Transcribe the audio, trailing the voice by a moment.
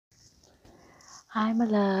Hi, my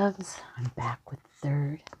loves. I'm back with the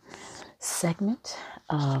third segment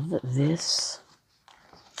of this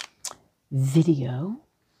video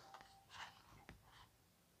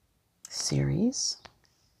series.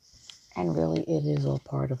 And really, it is all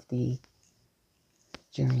part of the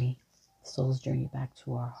journey, soul's journey back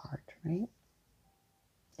to our heart, right?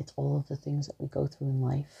 It's all of the things that we go through in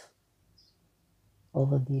life,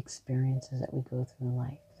 all of the experiences that we go through in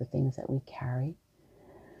life, the things that we carry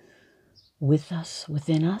with us,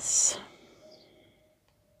 within us.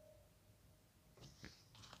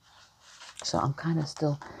 So I'm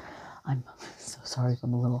so sorry if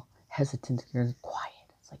I'm a little hesitant here. Quiet.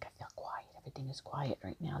 It's like I feel quiet. Everything is quiet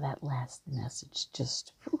right now. That last message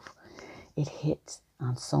just, it hit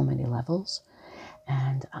on so many levels.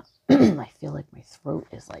 And I feel like my throat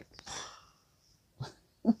is like,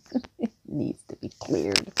 it needs to be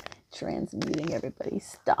cleared, transmuting everybody's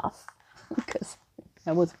stuff. Because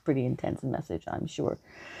that was a pretty intense message, I'm sure.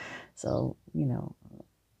 So,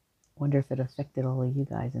 wonder if it affected all of you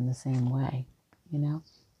guys in the same way,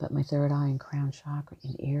 But my third eye and crown chakra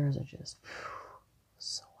and ears are just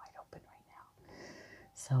so wide open right now.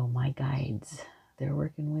 So my guides, they're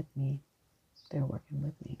working with me. They're working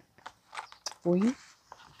with me. For you.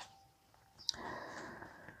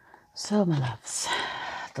 So, my loves,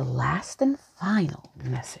 the last and final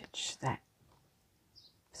message that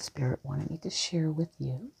Spirit wanted me to share with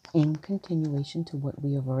you in continuation to what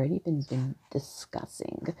we have already been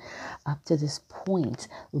discussing up to this point,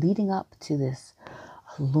 leading up to this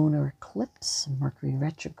lunar eclipse, Mercury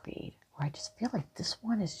retrograde, where I just feel like this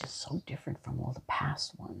one is just so different from all the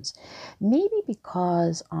past ones. Maybe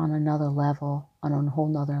because on a whole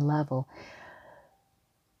nother level,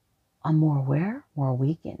 I'm more aware, more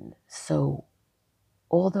awakened. So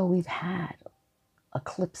although we've had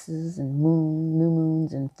eclipses and new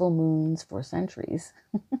moons and full moons for centuries,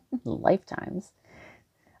 lifetimes,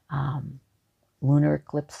 lunar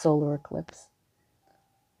eclipse, solar eclipse,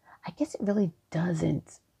 I guess it really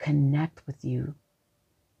doesn't connect with you,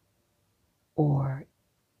 or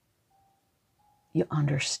you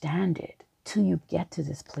understand it till you get to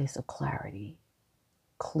this place of clarity,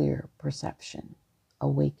 clear perception,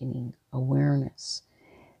 awakening, awareness,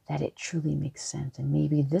 that it truly makes sense. And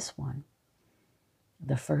maybe this one,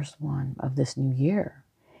 the first one of this new year,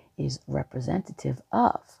 is representative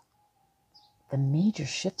of the major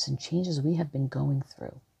shifts and changes we have been going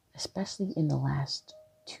through, especially in the last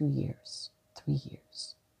 2 years, 3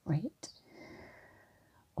 years, right?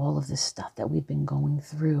 All of this stuff that we've been going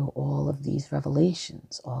through, all of these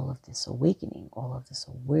revelations, all of this awakening, all of this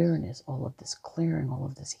awareness, all of this clearing, all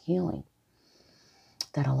of this healing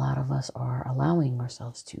that a lot of us are allowing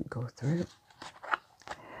ourselves to go through.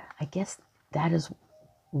 I guess that is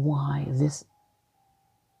why this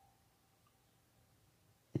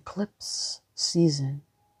eclipse season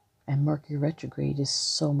and Mercury retrograde is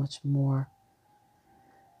so much more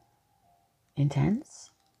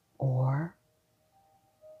intense, or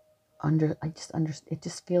it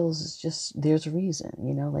just feels there's a reason,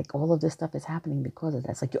 like all of this stuff is happening because of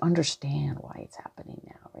that. It's like you understand why it's happening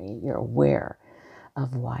now, right? You're aware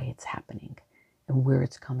of why it's happening and where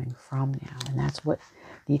it's coming from now. And that's what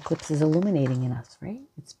the eclipse is illuminating in us, right?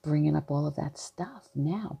 It's bringing up all of that stuff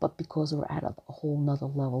now. But because we're at a whole nother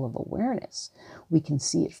level of awareness, we can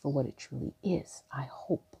see it for what it truly is. I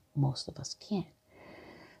hope most of us can.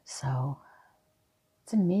 So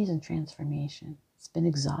it's an amazing transformation. It's been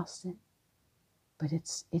exhausting, but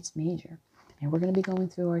it's major. And we're going to be going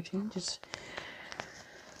through our changes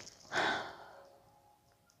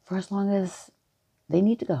for as long as they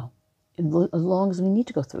need to go. As long as we need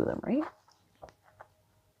to go through them, right?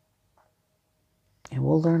 And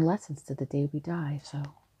we'll learn lessons to the day we die. So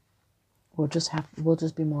we'll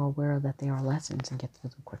just be more aware that they are lessons and get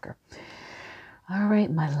through them quicker. All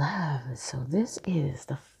right, my love. So this is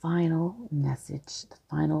the final message, the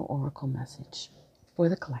final oracle message for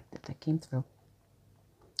the collective that came through.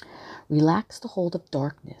 Relax the hold of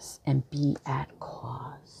darkness and be at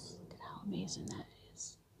cause. Look at how amazing that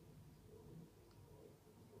is.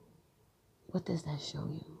 What does that show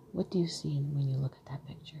you? What do you see when you look at that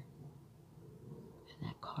picture and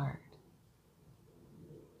that card?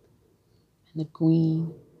 And the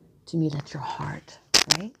green, to me, that's your heart,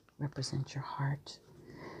 right? Represents your heart.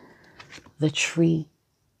 The tree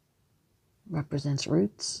represents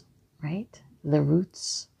roots, right? The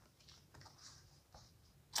roots,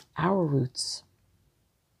 our roots,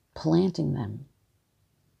 planting them.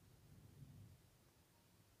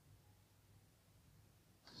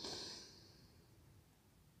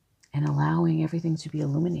 And allowing everything to be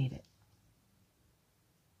illuminated.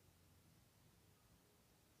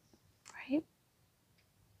 Right?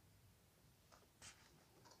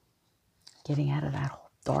 getting out of that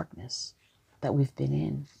darkness that we've been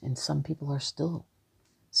in. And some people are still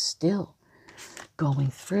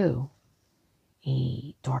going through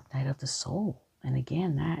a dark night of the soul. And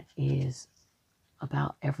again, that is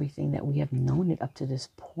about everything that we have known it up to this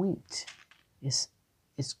point is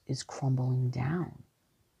crumbling down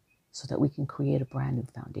so that we can create a brand new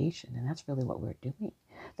foundation. And that's really what we're doing.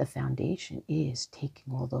 The foundation is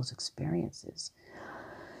taking all those experiences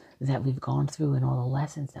that we've gone through and all the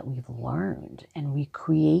lessons that we've learned and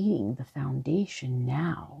recreating the foundation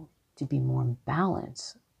now to be more in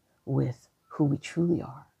balance with who we truly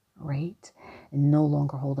are, right? And no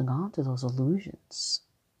longer holding on to those illusions,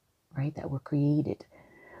 right, that were created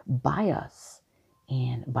by us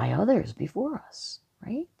and by others before us,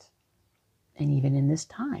 right? And even in this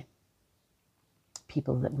time,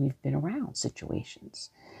 people that we've been around,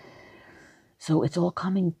 situations. So it's all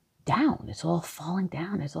coming down. It's all falling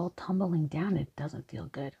down. It's all tumbling down. It doesn't feel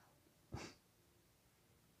good.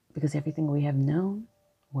 Because everything we have known,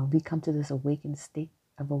 when we come to this awakened state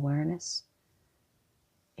of awareness,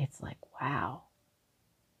 it's like, wow,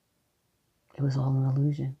 it was all an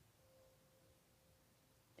illusion.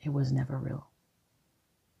 It was never real.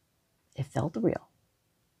 It felt real,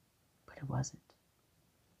 but it wasn't.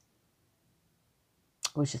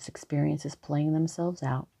 It was just experiences playing themselves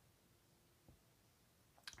out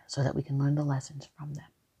so that we can learn the lessons from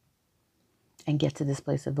them and get to this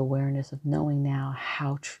place of awareness of knowing now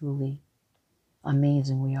how truly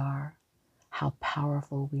amazing we are, how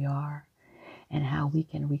powerful we are, and how we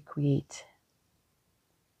can recreate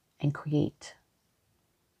and create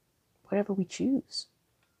whatever we choose.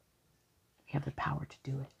 We have the power to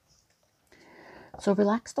do it. So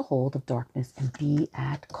relax the hold of darkness and be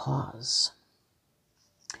at cause.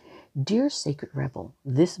 Dear Sacred Rebel,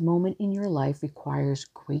 this moment in your life requires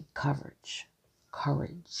great courage.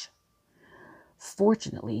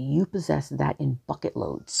 Fortunately, you possess that in bucket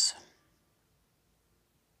loads.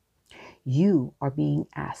 You are being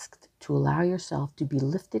asked to allow yourself to be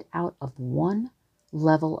lifted out of one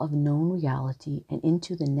level of known reality and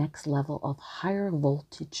into the next level of higher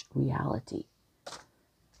voltage reality.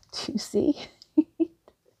 Do you see?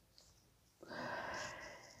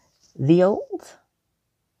 The old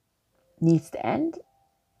needs to end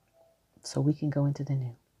so we can go into the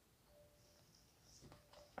new.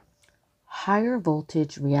 Higher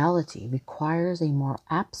voltage reality requires a more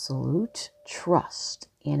absolute trust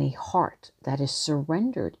and a heart that is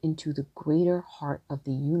surrendered into the greater heart of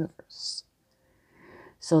the universe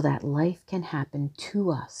so that life can happen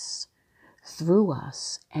to us, through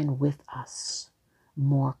us, and with us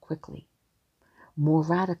more quickly, more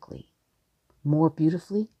radically, more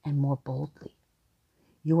beautifully, and more boldly.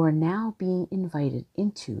 You are now being invited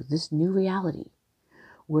into this new reality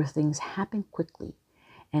where things happen quickly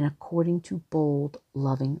and according to bold,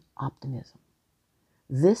 loving optimism.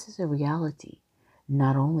 This is a reality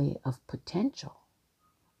not only of potential,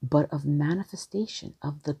 but of manifestation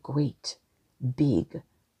of the great, big,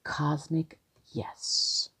 cosmic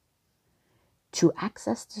yes. To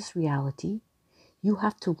access this reality, you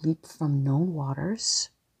have to leap from known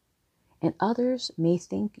waters, and others may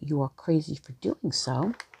think you are crazy for doing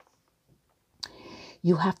so.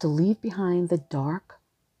 You have to leave behind the dark,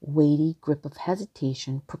 weighty grip of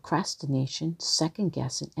hesitation, procrastination, second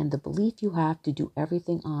guessing, and the belief you have to do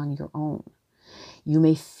everything on your own. You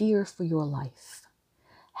may fear for your life.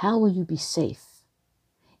 How will you be safe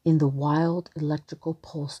in the wild electrical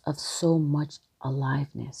pulse of so much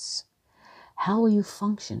aliveness? How will you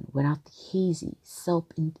function without the hazy,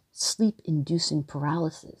 sleep-inducing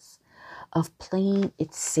paralysis of playing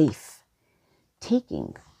it safe,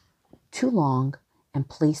 taking too long, and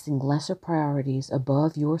placing lesser priorities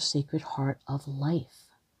above your sacred heart of life?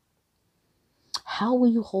 How will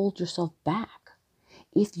you hold yourself back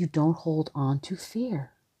if you don't hold on to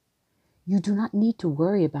fear? You do not need to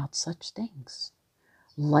worry about such things.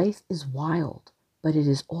 Life is wild, but it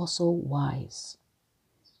is also wise.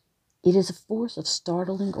 It is a force of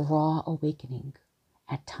startling, raw awakening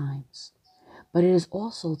at times, but it is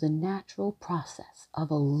also the natural process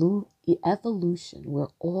of evolution where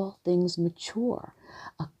all things mature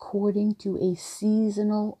according to a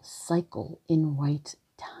seasonal cycle in right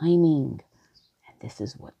timing. And this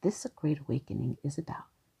is what this Great Awakening is about.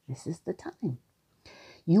 This is the time.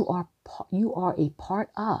 You are a part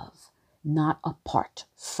of, not apart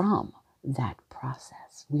from that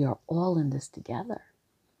process. We are all in this together.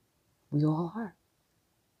 We all are.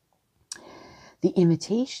 The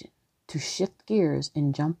invitation to shift gears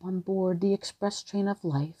and jump on board the express train of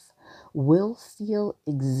life will feel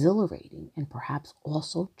exhilarating and perhaps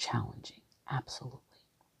also challenging. Absolutely.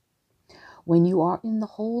 When you are in the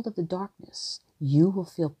hold of the darkness, You will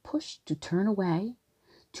feel pushed to turn away,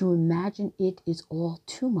 to imagine it is all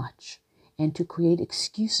too much, and to create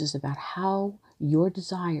excuses about how your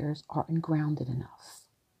desires aren't grounded enough,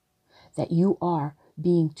 that you are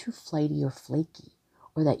being too flighty or flaky,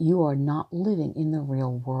 or that you are not living in the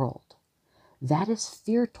real world. That is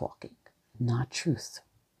fear talking, not truth.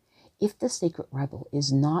 If the sacred rebel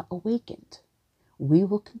is not awakened, we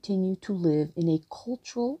will continue to live in a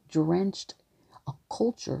culture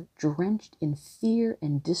drenched in fear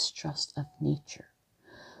and distrust of nature.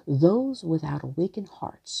 Those without awakened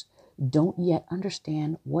hearts don't yet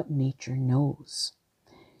understand what nature knows.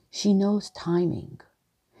 She knows timing.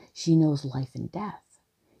 She knows life and death.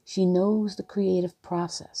 She knows the creative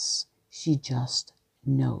process. She just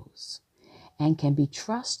knows, and can be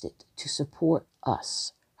trusted to support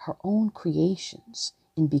us, her own creations,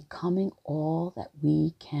 in becoming all that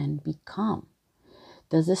we can become.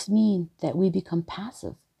 Does this mean that we become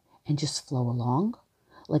passive and just flow along,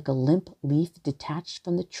 like a limp leaf detached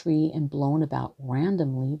from the tree and blown about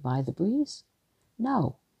randomly by the breeze?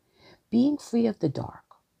 No. Being free of the dark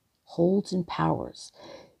holds empowers.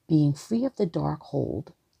 Being free of the dark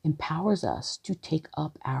hold empowers us to take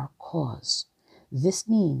up our cause. This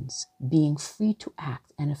means being free to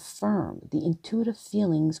act and affirm the intuitive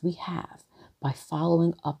feelings we have by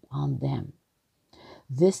following up on them.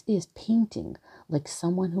 This is painting like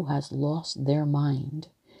someone who has lost their mind,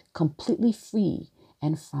 completely free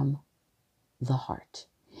and from the heart.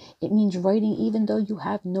 It means writing even though you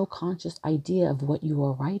have no conscious idea of what you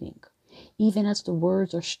are writing, even as the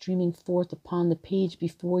words are streaming forth upon the page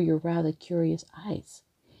before your rather curious eyes.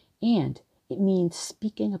 And it means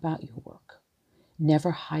speaking about your work,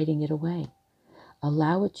 never hiding it away.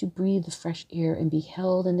 Allow it to breathe the fresh air and be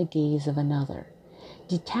held in the gaze of another.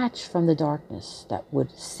 Detach from the darkness that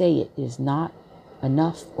would say it is not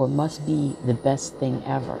enough or must be the best thing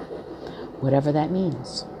ever, whatever that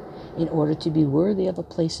means, in order to be worthy of a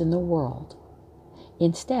place in the world.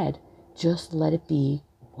 Instead, just let it be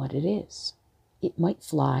what it is. It might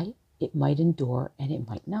fly, it might endure, and it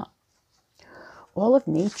might not. All of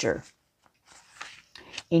nature,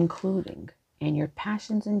 including and your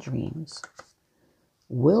passions and dreams,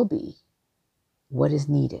 will be what is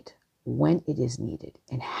needed, when it is needed,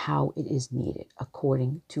 and how it is needed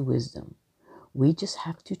according to wisdom. We just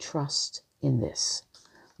have to trust in this,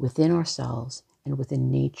 within ourselves and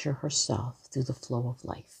within nature herself through the flow of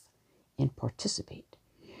life, and participate.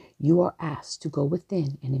 You are asked to go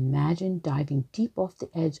within and imagine diving deep off the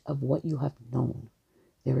edge of what you have known.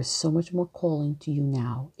 There is so much more calling to you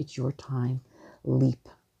now. It's your time. Leap.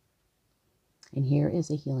 And here is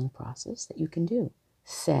a healing process that you can do.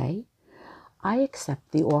 Say, I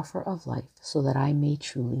accept the offer of life so that I may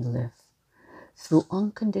truly live. Through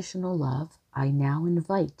unconditional love, I now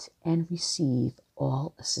invite and receive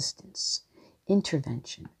all assistance,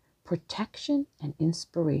 intervention, protection, and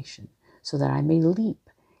inspiration so that I may leap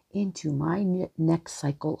into my next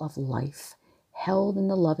cycle of life, held in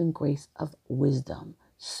the love and grace of wisdom.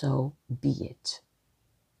 So be it.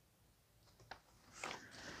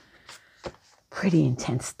 Pretty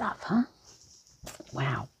intense stuff, huh?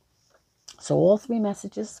 Wow. So all three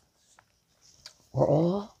messages were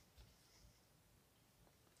all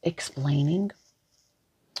explaining,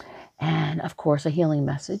 and of course a healing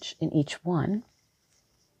message in each one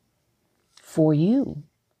for you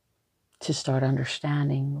to start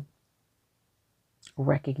understanding,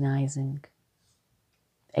 recognizing,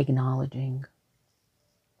 acknowledging,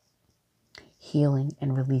 healing,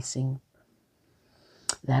 and releasing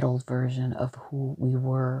that old version of who we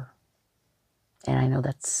were. And I know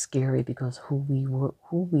that's scary because who we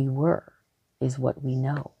were is what we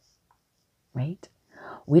know, right?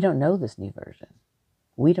 We don't know this new version.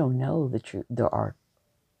 We don't know the truth. There are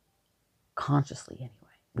consciously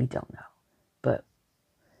anyway. We don't know.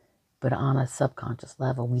 But on a subconscious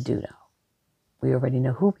level, we do know. We already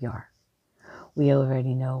know who we are. We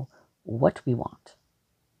already know what we want.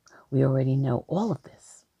 We already know all of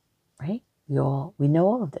this, right? We know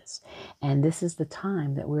all of this. And this is the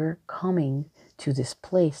time that we're coming to this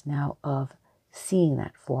place now of seeing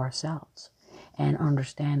that for ourselves and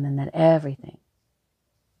understanding that everything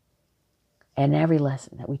and every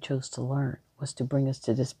lesson that we chose to learn was to bring us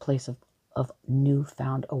to this place of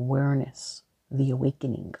newfound awareness, the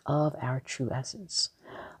awakening of our true essence,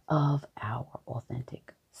 of our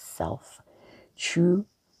authentic self, true,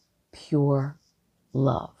 pure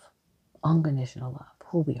love, unconditional love,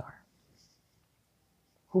 who we are,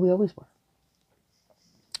 who we always were,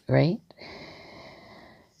 right?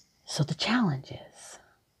 So the challenge is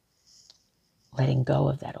letting go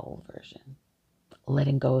of that old version,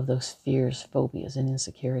 letting go of those fears, phobias, and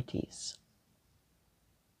insecurities,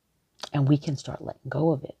 And we can start letting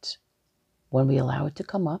go of it. When we allow it to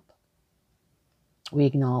come up, we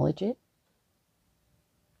acknowledge it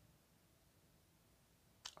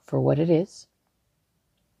for what it is,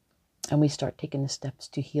 and we start taking the steps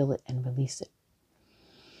to heal it and release it.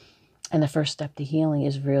 And the first step to healing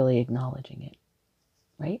is really acknowledging it,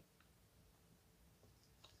 right?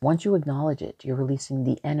 Once you acknowledge it, you're releasing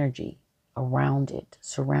the energy around it,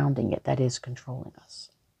 surrounding it, that is controlling us,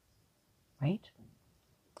 right?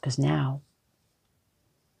 Because now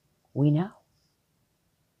we know.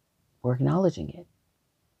 We're acknowledging it,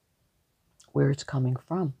 where it's coming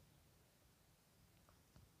from,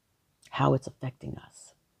 how it's affecting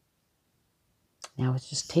us. Now it's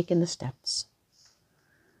just taking the steps,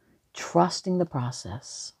 trusting the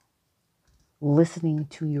process, listening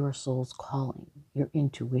to your soul's calling, your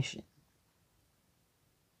intuition,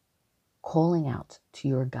 calling out to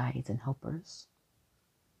your guides and helpers,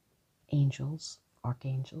 angels,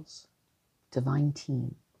 archangels, divine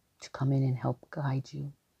team to come in and help guide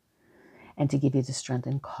you and to give you the strength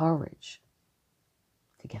and courage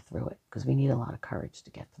to get through it, because we need a lot of courage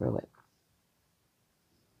to get through it.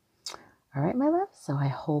 All right, my love. So I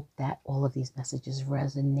hope that all of these messages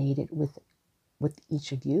resonated with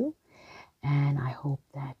each of you. And I hope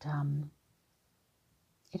that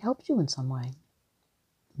it helped you in some way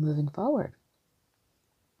moving forward.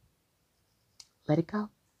 Let it go.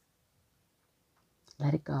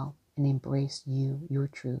 Let it go and embrace you, your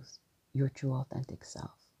truth, your true authentic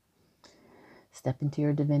self. Step into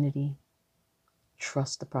your divinity.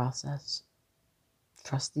 Trust the process.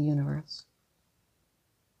 Trust the universe.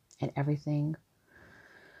 And everything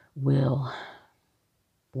will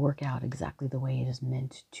work out exactly the way it is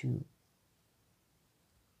meant to.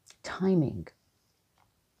 Timing,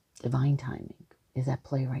 divine timing, is at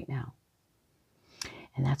play right now.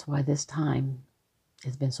 And that's why this time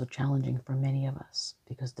has been so challenging for many of us,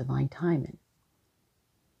 because divine timing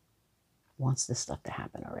wants this stuff to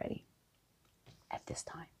happen already at this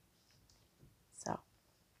time. So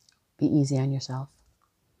be easy on yourself.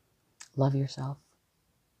 Love yourself.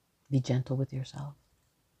 Be gentle with yourself.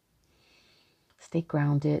 Stay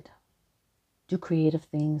grounded. Do creative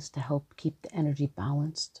things to help keep the energy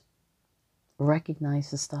balanced.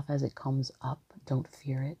 Recognize the stuff as it comes up. Don't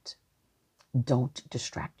fear it. Don't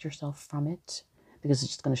distract yourself from it, because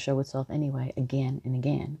it's just going to show itself anyway, again and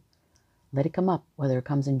again. Let it come up, whether it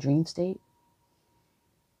comes in dream state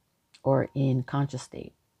or in conscious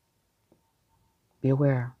state. Be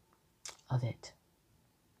aware of it.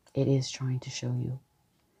 It is trying to show you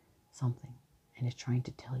something, and it's trying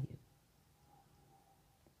to tell you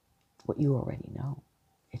what you already know.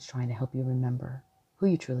 It's trying to help you remember who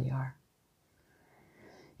you truly are.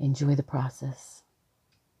 Enjoy the process.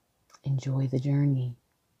 Enjoy the journey.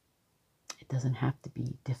 It doesn't have to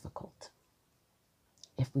be difficult.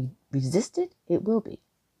 If we resist it, it will be.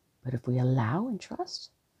 But if we allow and trust,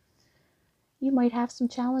 you might have some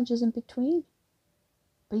challenges in between,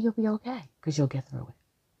 but you'll be okay, because you'll get through it.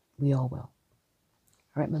 We all will.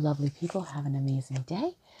 All right, my lovely people, have an amazing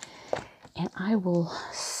day. And I will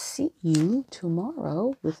see you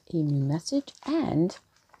tomorrow with a new message and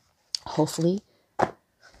hopefully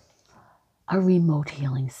a remote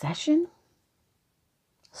healing session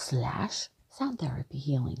 / sound therapy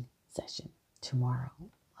healing session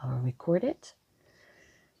tomorrow. I will record it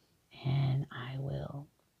and I will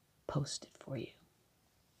post it for you.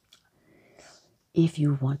 If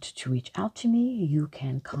you want to reach out to me, you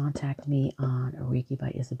can contact me on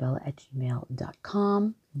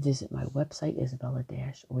reikibyisabella@gmail.com. Visit my website,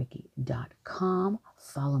 isabella-reiki.com.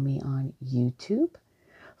 Follow me on YouTube.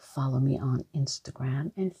 Follow me on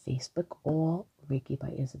Instagram and Facebook, all Reiki by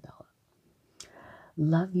Isabella.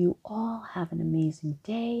 Love you all. Have an amazing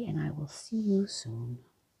day, and I will see you soon.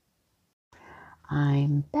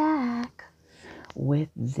 I'm back with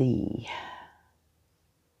the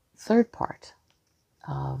third part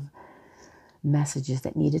of messages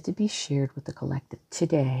that needed to be shared with the collective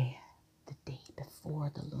today, the day before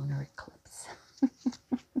the lunar eclipse.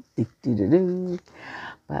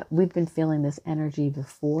 But we've been feeling this energy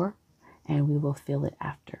before, and we will feel it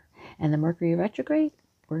after. And the Mercury retrograde,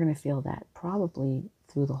 we're going to feel that probably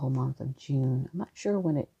through the whole month of June. I'm not sure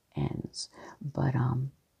when it ends,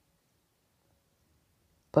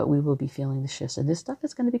 but we will be feeling the shifts. And this stuff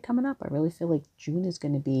is going to be coming up. I really feel like June is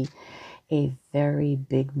going to be a very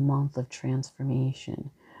big month of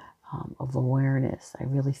transformation, of awareness. I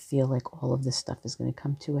really feel like all of this stuff is going to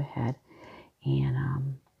come to a head.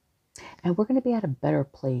 And we're going to be at a better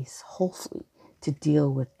place, hopefully, to deal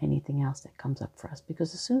with anything else that comes up for us.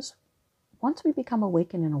 Because once we become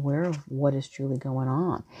awakened and aware of what is truly going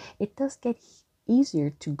on, it does get easier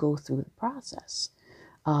to go through the process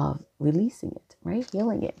of releasing it, right?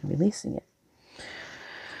 Healing it and releasing it.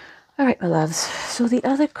 All right, my loves. So the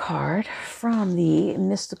other card from the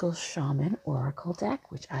Mystical Shaman Oracle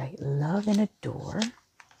deck, which I love and adore.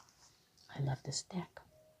 I love this deck.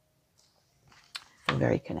 I feel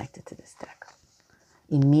very connected to this deck.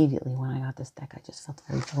 Immediately when I got this deck, I just felt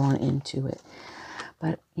very drawn into it.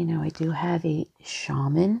 But, you know, I do have a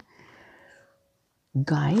shaman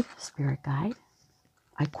guide, spirit guide.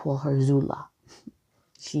 I call her Zula.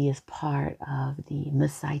 She is part of the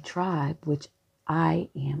Maasai tribe, which I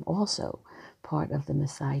am also part of the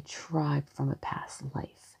Maasai tribe from a past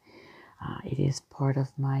life. It is part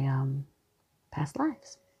of my past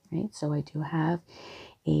lives, right? So I do have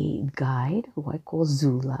a guide who I call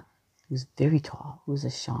Zula, who's very tall, who's a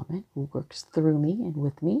shaman, who works through me and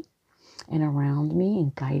with me and around me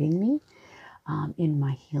and guiding me in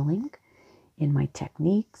my healing, in my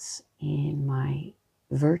techniques, in my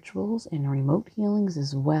virtuals and remote healings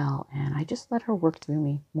as well. And I just let her work through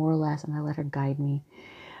me more or less, and I let her guide me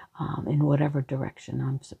in whatever direction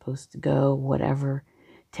I'm supposed to go, whatever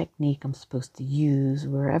technique I'm supposed to use,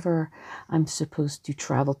 wherever I'm supposed to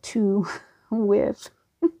travel to with,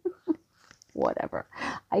 whatever.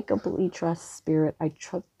 I completely trust spirit. I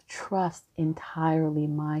trust entirely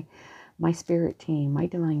my spirit team, my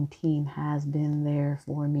divine team has been there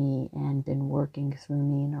for me and been working through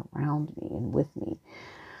me and around me and with me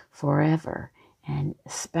forever. And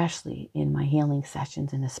especially in my healing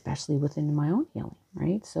sessions and especially within my own healing,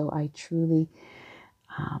 right? So I truly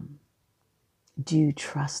do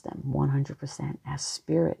trust them 100% as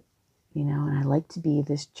spirit, you know, and I like to be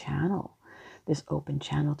this channel, this open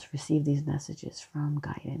channel to receive these messages from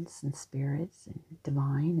guidance and spirits and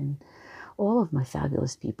divine and all of my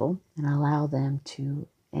fabulous people, and allow them to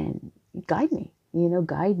and guide me, you know,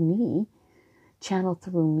 guide me, channel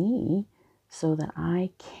through me so that I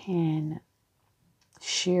can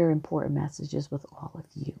share important messages with all of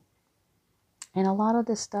you. And a lot of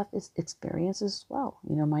this stuff is experiences as well,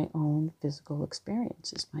 you know, my own physical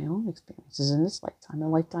experiences, my own experiences in this lifetime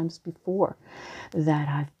and lifetimes before that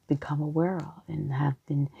I've become aware of and have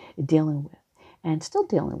been dealing with and still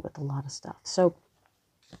dealing with a lot of stuff. So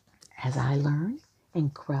as I learn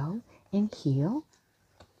and grow and heal,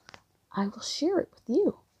 I will share it with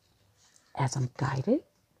you. As I'm guided,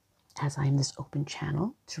 as I'm this open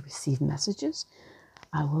channel to receive messages,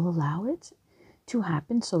 I will allow it to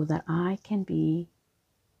happen so that I can be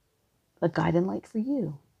a guide and light for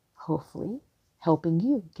you, hopefully helping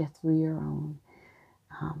you get through your own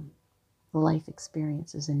life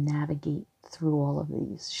experiences and navigate through all of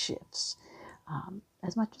these shifts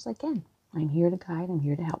as much as I can. I'm here to guide, I'm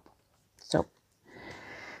here to help. So,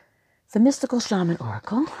 the Mystical Shaman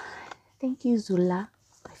Oracle. Thank you, Zula.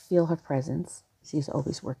 I feel her presence. She's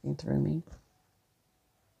always working through me.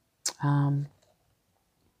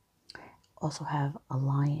 Also have a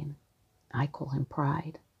lion. I call him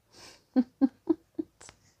Pride.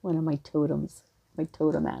 One of my totems, my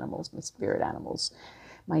totem animals, my spirit animals,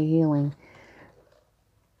 my healing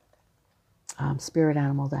spirit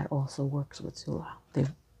animal that also works with Zula. They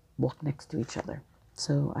walk next to each other.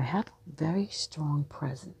 So I have very strong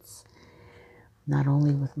presence, not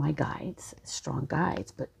only with my guides, strong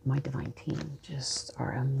guides, but my divine team just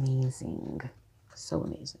are amazing. So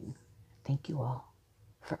amazing. Thank you all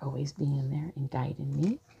for always being there and guiding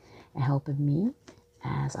me and helping me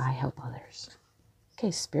as I help others.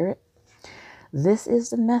 Okay, Spirit, this is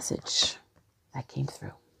the message that came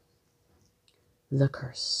through. The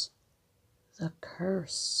curse. The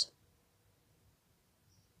curse.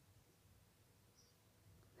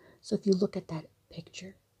 So if you look at that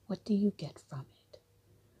picture, what do you get from it?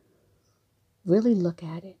 Really look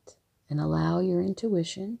at it and allow your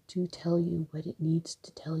intuition to tell you what it needs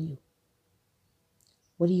to tell you.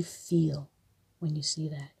 What do you feel when you see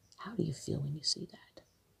that? How do you feel when you see that?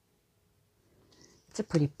 It's a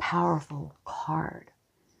pretty powerful card.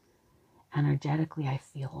 Energetically, I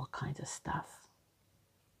feel all kinds of stuff.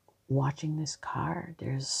 Watching this card,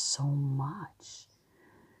 there's so much.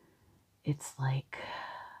 It's like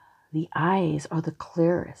the eyes are the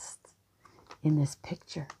clearest in this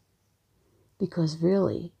picture because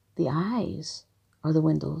really the eyes are the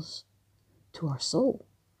windows to our soul,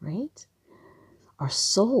 right? Our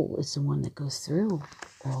soul is the one that goes through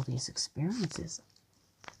all these experiences,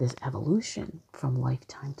 this evolution from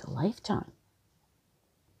lifetime to lifetime.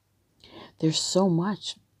 There's so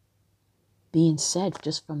much being said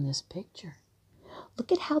just from this picture.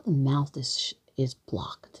 Look at how the mouth is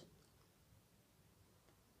blocked.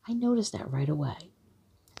 I noticed that right away.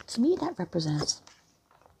 To me, that represents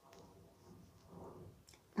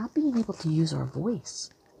not being able to use our voice.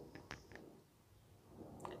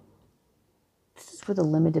 This is That's where the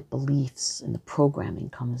limited beliefs and the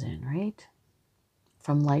programming comes in, right?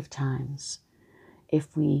 From lifetimes.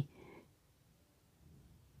 If we,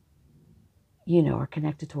 are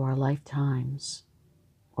connected to our lifetimes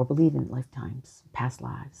or believe in lifetimes, past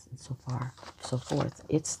lives, and so forth,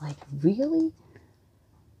 it's like really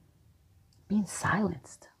being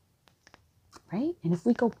silenced, right? And if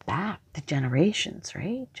we go back to generations,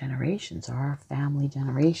 right? Generations are our family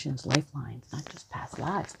generations, lifelines, not just past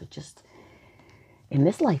lives, but just in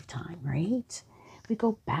this lifetime, right? We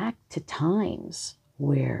go back to times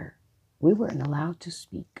where we weren't allowed to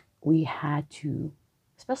speak. We had to,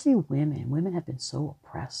 especially women have been so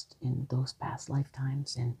oppressed in those past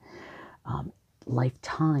lifetimes and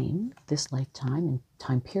this lifetime and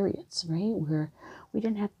time periods, right? Where we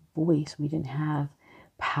didn't have voice, we didn't have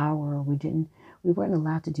power, we weren't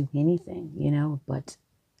allowed to do anything, but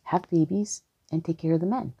have babies and take care of the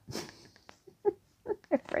men.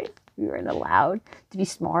 Right? We weren't allowed to be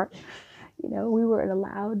smart. We weren't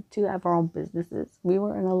allowed to have our own businesses. We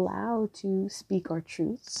weren't allowed to speak our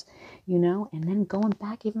truths, and then going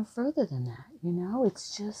back even further than that,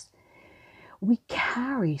 it's just, we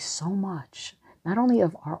carry so much, not only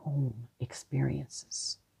of our own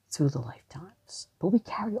experiences through the lifetimes, but we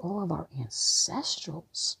carry all of our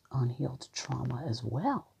ancestrals' unhealed trauma as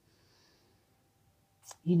well,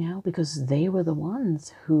 because they were the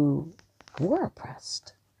ones who were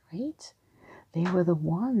oppressed, right? They were the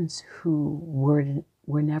ones who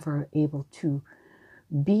were never able to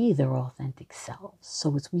be their authentic selves.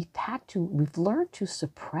 So it's, we've learned to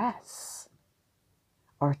suppress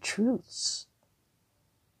our truths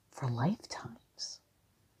for lifetimes,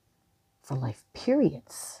 for life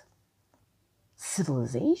periods,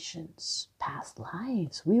 civilizations, past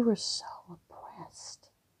lives. We were so oppressed,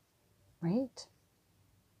 right?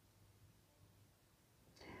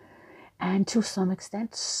 And to some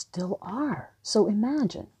extent still are. So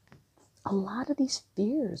imagine a lot of these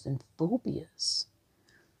fears and phobias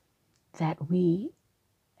that we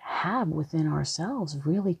have within ourselves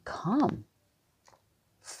really come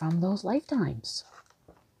from those lifetimes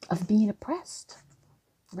of being oppressed,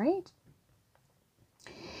 right?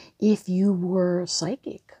 If you were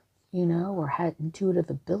psychic, or had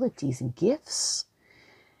intuitive abilities and gifts,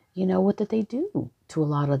 what did they do to a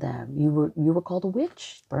lot of them? You were called a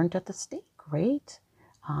witch, burnt at the stake, right?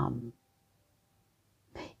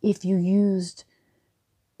 If you used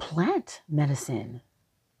plant medicine,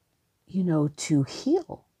 to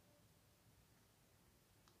heal,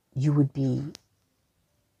 you would be,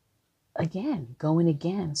 again, going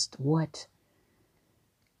against what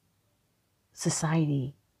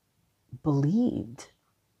society believed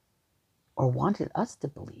or wanted us to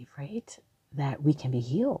believe, right? That we can be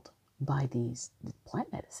healed by these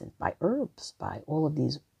plant medicine, by herbs, by all of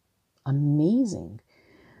these amazing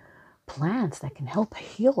plants that can help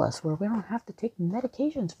heal us, where we don't have to take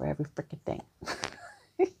medications for every freaking thing.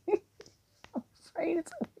 Right?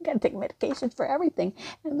 It's like we got to take medications for everything.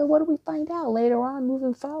 And then what do we find out later on,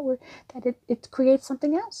 moving forward, that it creates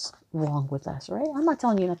something else wrong with us, right? I'm not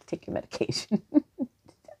telling you not to take your medication.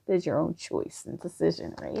 It's your own choice and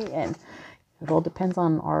decision, right? And it all depends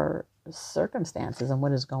on our circumstances and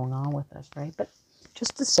what is going on with us, right? But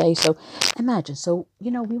just to say, so imagine,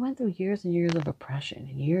 we went through years and years of oppression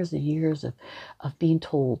and years of being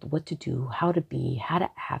told what to do, how to be, how to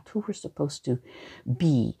act, who we're supposed to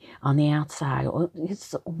be on the outside.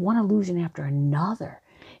 It's one illusion after another.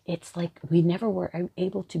 It's like we never were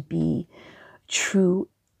able to be true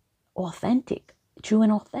and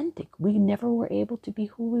authentic. We never were able to be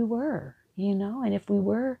who we were, and if we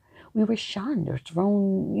were shunned or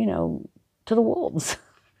thrown, to the wolves.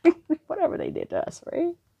 Whatever they did to us,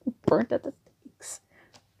 right? Burnt at the stakes,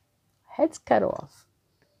 heads cut off,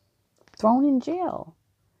 thrown in jail,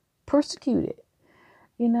 persecuted.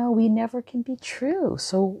 We never can be true.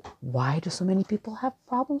 So why do so many people have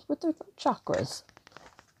problems with their throat chakras?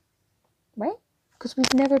 Right? Because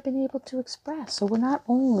we've never been able to express. So we're not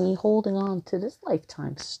only holding on to this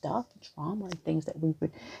lifetime stuff, trauma and things that we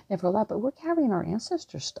would never allow, but we're carrying our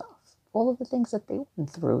ancestor stuff. All of the things that they went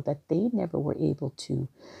through that they never were able to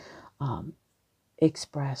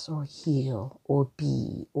express or heal or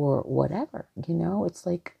be or whatever, it's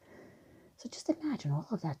like, so just imagine all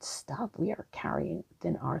of that stuff we are carrying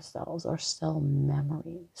within ourselves, our cell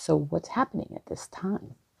memory. So what's happening at this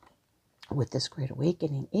time with this great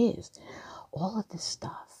awakening is all of this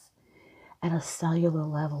stuff at a cellular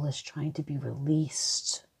level is trying to be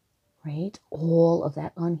released, right? All of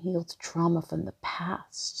that unhealed trauma from the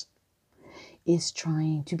past is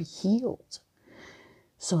trying to be healed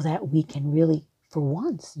so that we can really, for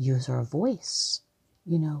once, use our voice,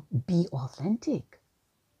 be authentic,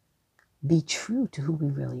 Be true to who we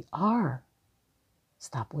really are.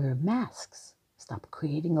 Stop wearing masks. Stop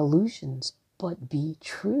creating illusions, but be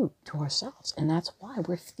true to ourselves. And that's why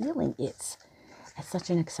we're feeling it at such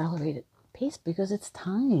an accelerated pace, because it's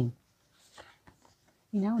time.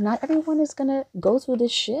 Not everyone is going to go through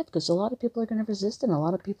this shift, because a lot of people are going to resist and a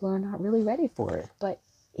lot of people are not really ready for it. But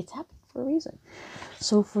it's happening for a reason.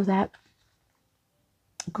 So for that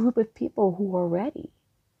group of people who are ready,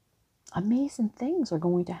 amazing things are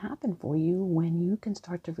going to happen for you when you can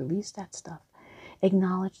start to release that stuff,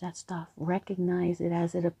 acknowledge that stuff, recognize it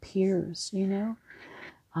as it appears,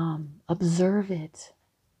 observe it,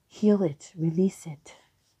 heal it, release it.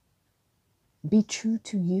 Be true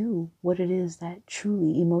to you, what it is that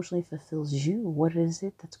truly emotionally fulfills you. What is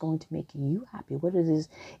it that's going to make you happy? What it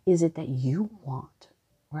is it that you want,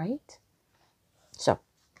 right? So,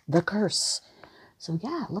 the curse. So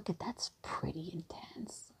yeah, look at that's pretty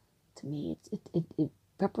intense to me. It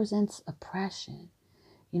represents oppression.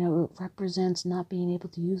 It represents not being able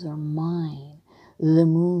to use our mind. The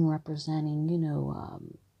moon representing,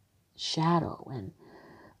 shadow and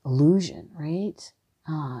illusion, right?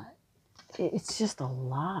 It's just a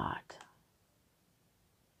lot.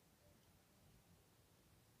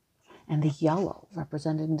 And the yellow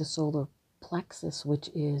representing the solar plexus, which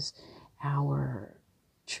is our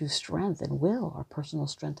true strength and will, our personal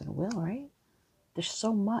strength and will, right? There's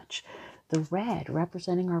so much. The red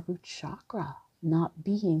representing our root chakra, not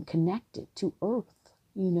being connected to earth,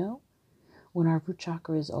 When our root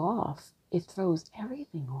chakra is off, it throws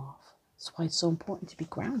everything off. That's why it's so important to be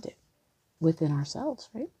grounded within ourselves,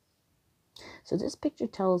 right? So this picture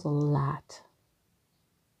tells a lot.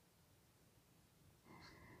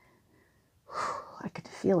 I could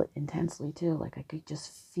feel it intensely too. Like I could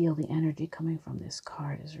just feel the energy coming from this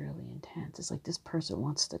card is really intense. It's like this person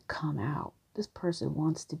wants to come out. This person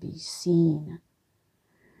wants to be seen.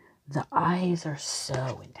 The eyes are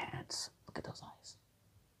so intense. Look at those eyes.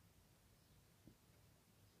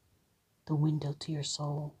 The window to your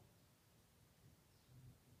soul.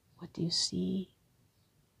 What do you see?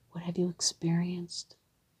 What have you experienced?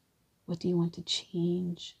 What do you want to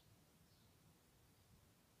change?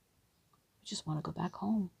 You just want to go back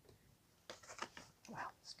home. Wow,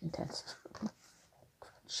 it's intense.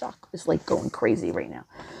 Shock is like going crazy right now.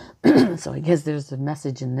 So I guess there's a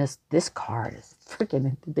message in this card. Is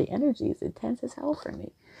freaking, the energy is intense as hell for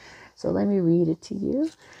me. So let me read it to you.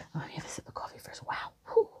 Oh, I have a sip of coffee first. Wow.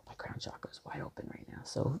 Whew, my crown chakra is wide open right now.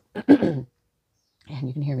 So, and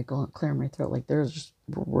you can hear me going, clearing my throat. Like they're just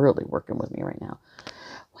really working with me right now.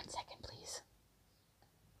 1 second, please.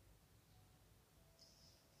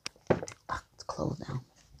 Oh, it's closed now.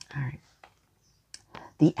 All right.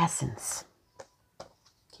 The essence.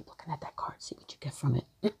 Keep looking at that card. See what you get from it.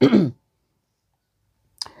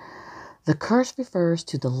 The curse refers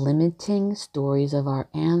to the limiting stories of our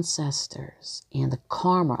ancestors and the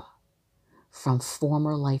karma from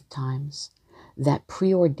former lifetimes that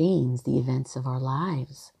preordains the events of our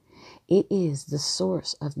lives. It is the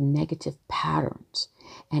source of negative patterns,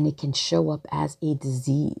 and it can show up as a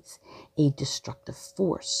disease, a destructive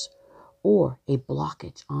force, or a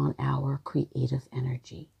blockage on our creative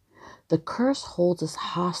energy. The curse holds us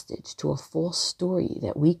hostage to a false story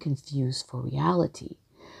that we confuse for reality.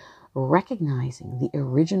 Recognizing the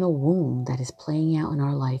original wound that is playing out in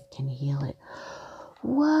our life can heal it.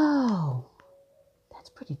 Whoa, that's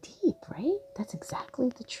pretty deep, right? That's exactly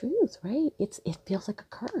the truth, right? It feels like a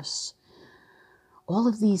curse. All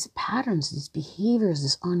of these patterns, these behaviors,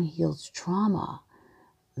 this unhealed trauma,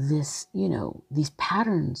 these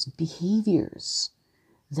patterns, behaviors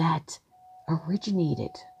that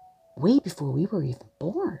originated way before we were even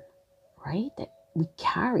born, right? That we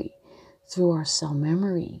carry through our cell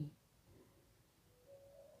memory,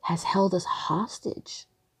 has held us hostage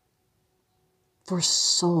for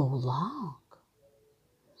so long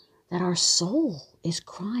that our soul is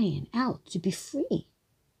crying out to be free,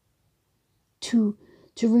 to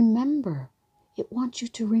remember. It wants you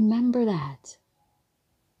to remember that.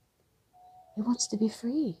 It wants to be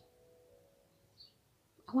free.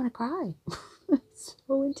 I want to cry. It's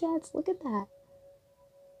so intense. Look at that.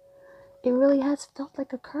 It really has felt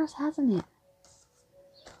like a curse, hasn't it?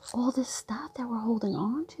 All this stuff that we're holding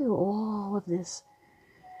on to, all of this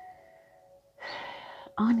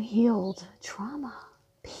unhealed trauma,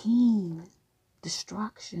 pain,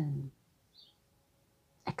 destruction,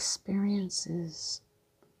 experiences,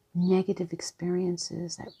 negative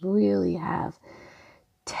experiences that really have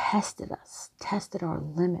tested us, tested our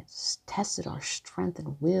limits, tested our strength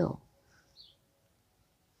and will.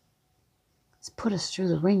 It's put us through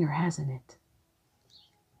the ringer, hasn't it?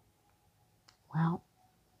 Well,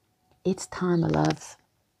 it's time, my loves.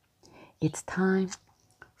 It's time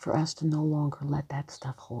for us to no longer let that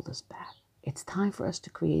stuff hold us back. It's time for us to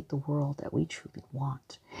create the world that we truly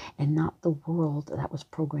want and not the world that was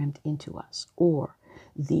programmed into us or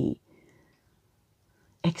the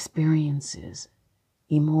experiences,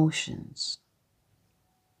 emotions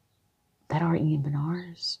that aren't even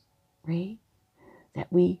ours, right? That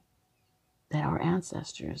our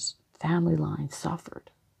ancestors, family lines suffered,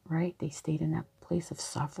 right? They stayed in that place of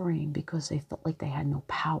suffering because they felt like they had no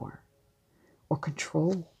power or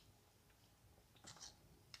control.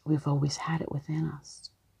 We've always had it within us.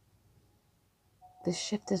 This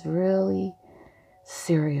shift is really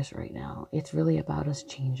serious right now. It's really about us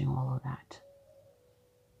changing all of that.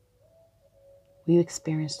 We've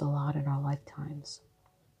experienced a lot in our lifetimes,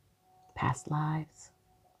 past lives.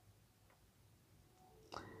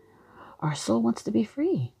 Our soul wants to be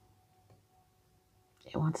free.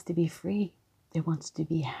 It wants to be free. It wants to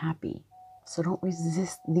be happy. So don't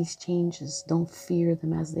resist these changes. Don't fear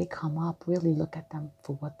them as they come up. Really look at them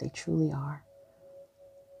for what they truly are.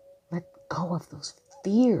 Let go of those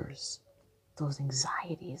fears, those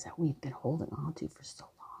anxieties that we've been holding on to for so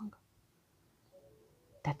long.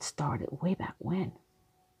 That started way back when.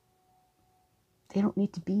 They don't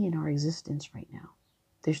need to be in our existence right now.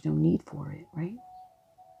 There's no need for it, right?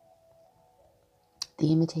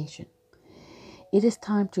 The imitation. It is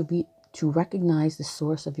time to recognize the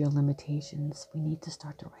source of your limitations. We need to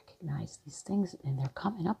start to recognize these things, and they're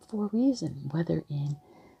coming up for a reason, whether in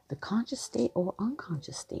the conscious state or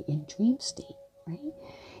unconscious state, in dream state, right?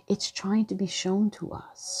 It's trying to be shown to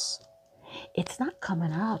us. It's not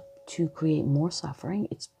coming up to create more suffering.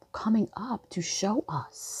 It's coming up to show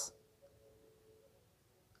us,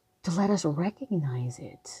 to let us recognize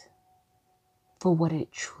it for what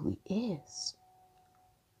it truly is,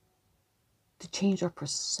 to change our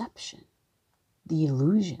perception, the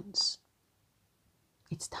illusions.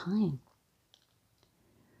 It's time.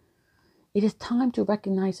 It is time to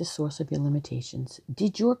recognize the source of your limitations.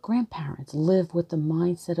 Did your grandparents live with the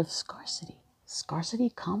mindset of scarcity?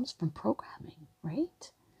 Scarcity comes from programming,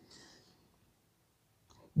 right?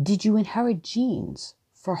 Did you inherit genes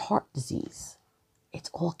for heart disease? It's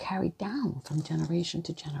all carried down from generation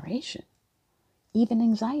to generation. Even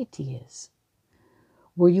anxiety is.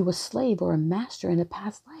 Were you a slave or a master in a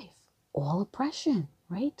past life? All oppression,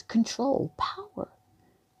 right? Control, power.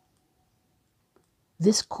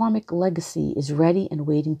 This karmic legacy is ready and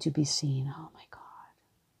waiting to be seen. Oh my God,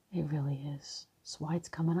 it really is. That's why it's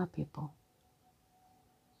coming up, people.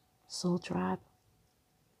 Soul Tribe,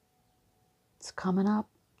 it's coming up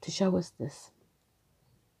to show us this.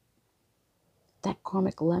 That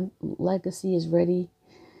karmic legacy is ready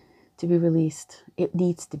to be released. It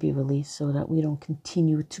needs to be released so that we don't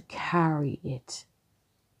continue to carry it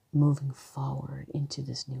moving forward into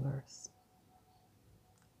this new earth.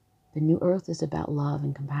 The new earth is about love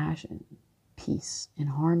and compassion, peace and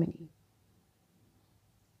harmony.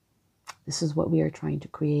 This is what we are trying to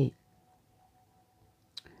create.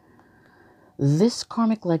 This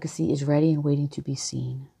karmic legacy is ready and waiting to be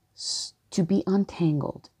seen, to be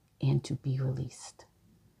untangled, and to be released.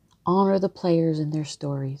 Honor the players and their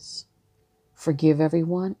stories. Forgive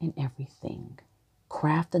everyone and everything.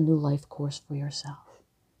 Craft a new life course for yourself.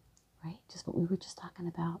 Right? Just what we were just talking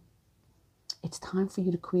about. It's time for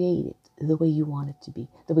you to create it the way you want it to be.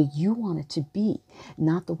 The way you want it to be.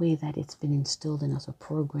 Not the way that it's been instilled in us or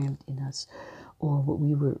programmed in us, or what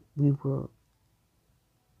we were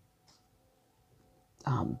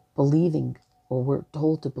believing or we're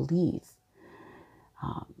told to believe.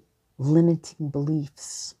 Limiting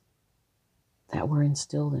beliefs that were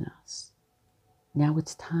instilled in us. Now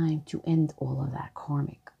it's time to end all of that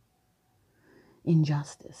karmic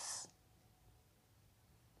injustice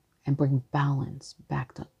and bring balance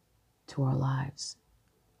back to our lives.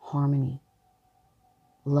 Harmony,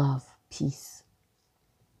 love, peace.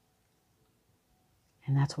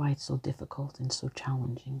 And that's why it's so difficult and so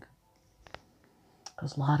challenging.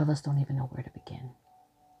 Because a lot of us don't even know where to begin.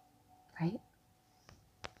 Right?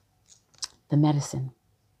 The medicine.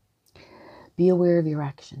 Be aware of your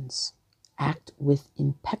actions. Act with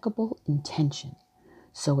impeccable intention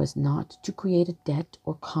so as not to create a debt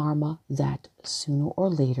or karma that sooner or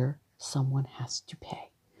later someone has to pay.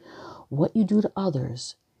 What you do to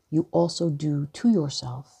others, you also do to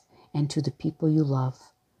yourself and to the people you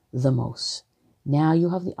love the most. Now you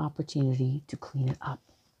have the opportunity to clean it up.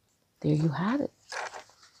 There you have it,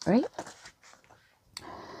 right?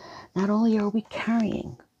 Not only are we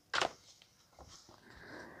carrying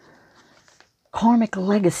karmic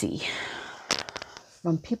legacy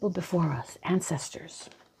from people before us, ancestors,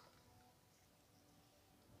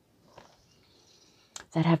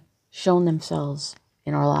 that have shown themselves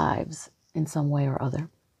in our lives in some way or other.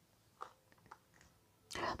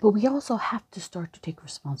 But we also have to start to take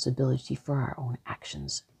responsibility for our own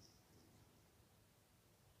actions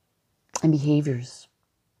and behaviors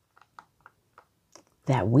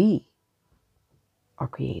that we are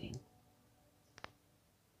creating.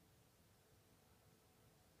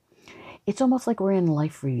 It's almost like we're in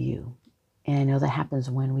life review. And I know that happens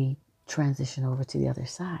when we transition over to the other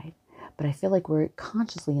side. But I feel like we're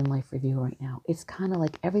consciously in life review right now. It's kind of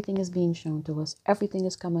like everything is being shown to us. Everything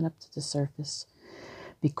is coming up to the surface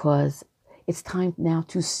because it's time now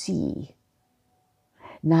to see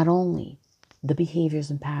not only the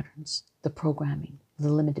behaviors and patterns, the programming,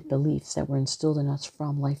 the limited beliefs that were instilled in us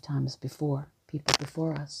from lifetimes before, people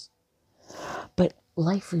before us. But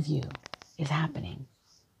life review is happening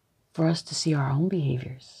for us to see our own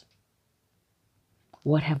behaviors.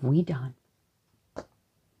 What have we done?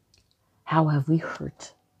 How have we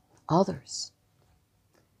hurt others?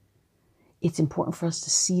 It's important for us to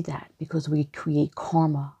see that because we create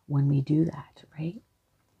karma when we do that, right?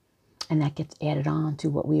 And that gets added on to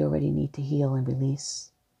what we already need to heal and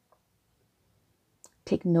release.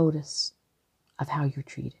 Take notice of how you're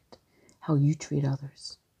treated, how you treat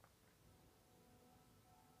others.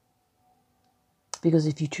 Because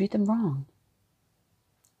if you treat them wrong,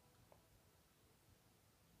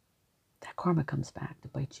 that karma comes back to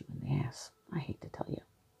bite you in the ass. I hate to tell you.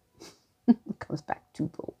 It comes back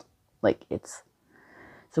twofold. Like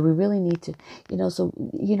so we really need to,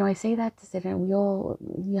 I say that to say that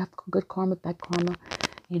we have good karma, bad karma,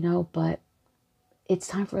 but it's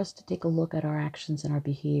time for us to take a look at our actions and our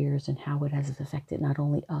behaviors and how it has affected not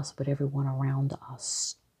only us, but everyone around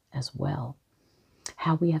us as well.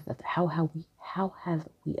 How have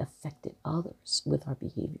we affected others with our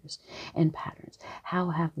behaviors and patterns? How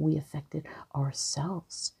have we affected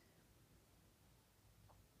ourselves?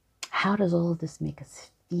 How does all of this make us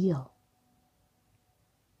feel?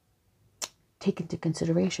 Take into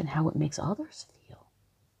consideration how it makes others feel.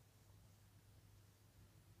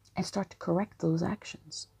 And start to correct those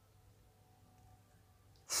actions.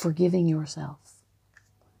 Forgiving yourself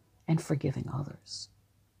and forgiving others.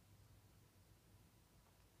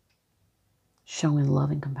 Showing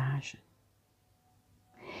love and compassion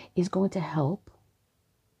is going to help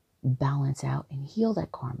balance out and heal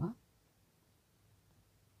that karma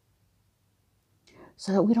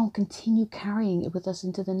so that we don't continue carrying it with us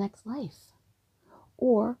into the next life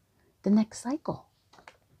or the next cycle.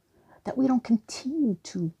 That we don't continue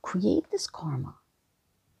to create this karma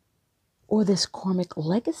or this karmic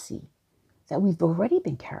legacy that we've already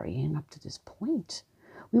been carrying up to this point.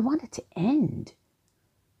 We want it to end.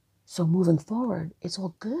 So moving forward, it's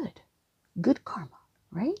all good. Good karma,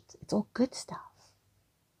 right? It's all good stuff.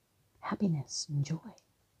 Happiness and joy.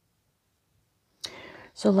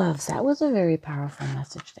 So loves, that was a very powerful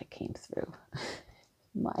message that came through.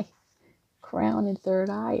 My crown and third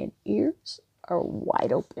eye and ears are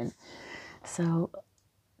wide open. So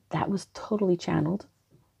that was totally channeled.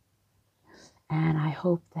 And I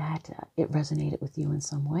hope that it resonated with you in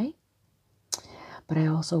some way. But I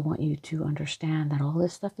also want you to understand that all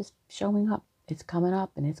this stuff is showing up. It's coming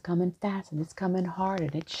up and it's coming fast and it's coming hard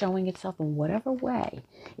and it's showing itself in whatever way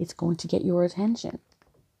it's going to get your attention.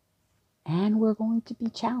 And we're going to be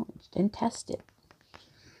challenged and tested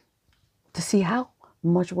to see how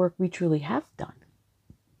much work we truly have done.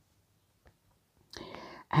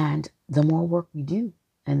 And the more work we do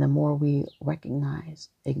and the more we recognize,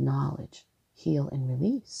 acknowledge, heal, and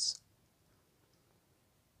release,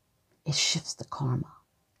 it shifts the karma.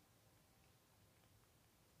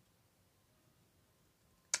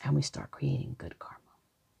 And we start creating good karma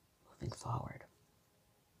moving forward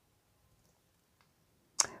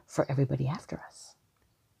for everybody after us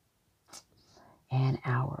and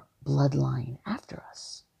our bloodline after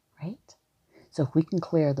us, right? So if we can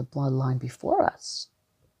clear the bloodline before us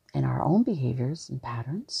and our own behaviors and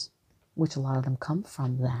patterns, which a lot of them come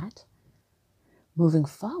from that, moving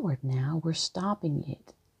forward now, we're stopping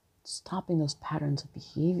it, stopping those patterns of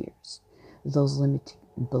behaviors, those limiting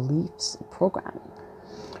beliefs and programming.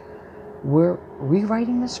 We're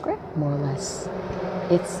rewriting the script, more or less.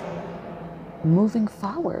 It's moving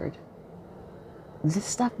forward. This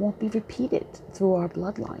stuff won't be repeated through our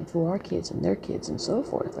bloodline, through our kids and their kids and so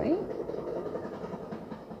forth, right?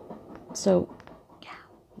 So, yeah,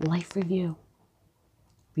 life review.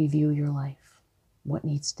 Review your life. What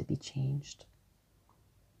needs to be changed?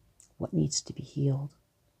 What needs to be healed?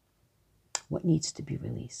 What needs to be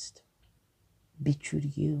released? Be true to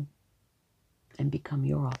you and become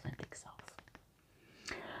your authentic self.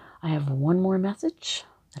 I have one more message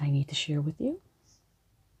that I need to share with you.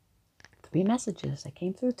 3 messages that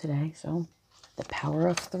came through today, so The power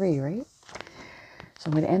of 3, right? So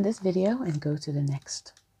I'm going to end this video and go to the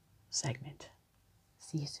next segment.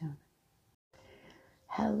 See you soon.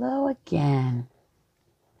 Hello again.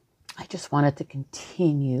 I just wanted to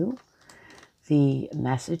continue the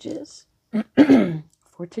messages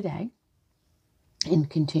for today in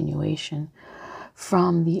continuation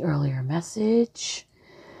from the earlier message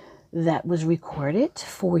that was recorded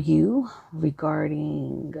for you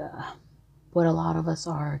regarding what a lot of us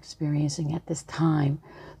are experiencing at this time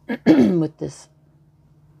with this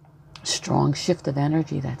strong shift of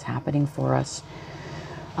energy that's happening for us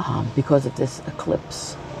because of this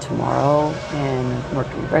eclipse tomorrow and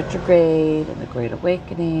Mercury retrograde and the Great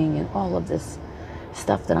Awakening and all of this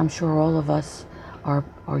stuff that I'm sure all of us are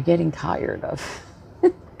getting tired of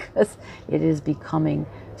because it is becoming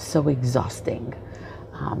so exhausting.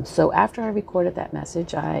 So after I recorded that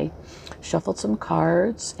message, I shuffled some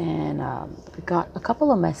cards and got a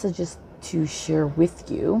couple of messages to share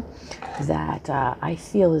with you that I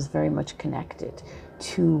feel is very much connected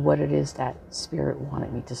to what it is that Spirit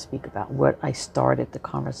wanted me to speak about, what I started the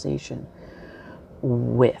conversation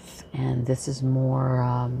with. And this is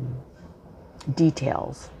more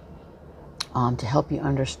details to help you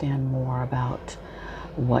understand more about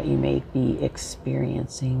what you may be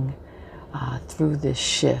experiencing through this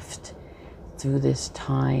shift, through this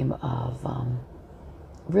time of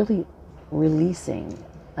really releasing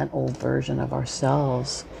an old version of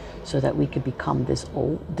ourselves so that we could become this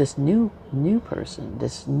new person,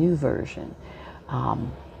 this new version,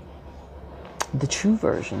 the true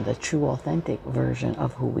version, the true authentic version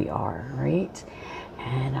of who we are, right?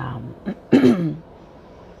 And and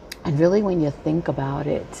really when you think about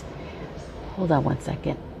it, hold on one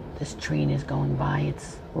second. This train is going by.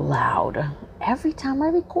 It's loud every time I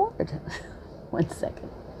record. One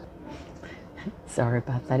second. Sorry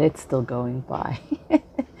about that. It's still going by.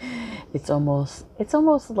 It's almost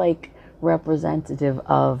like representative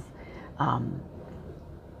of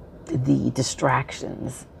the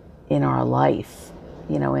distractions in our life,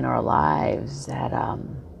 in our lives that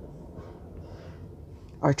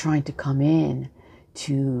are trying to come in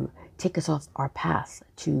to take us off our path,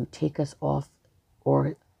 to take us off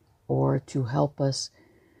or to help us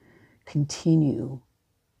continue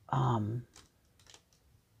on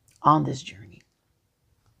this journey.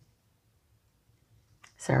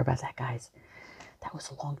 Sorry about that, guys. That was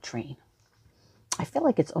a long train. I feel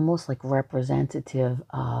like it's almost like representative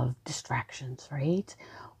of distractions, right?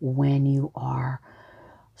 When you are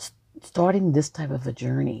starting this type of a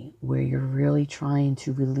journey where you're really trying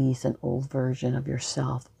to release an old version of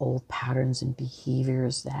yourself, old patterns and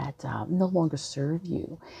behaviors that no longer serve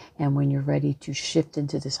you. And when you're ready to shift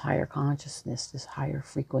into this higher consciousness, this higher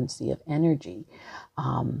frequency of energy,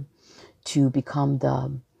 to become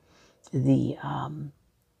the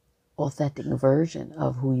authentic version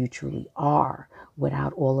of who you truly are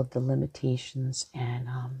without all of the limitations and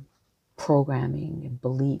programming and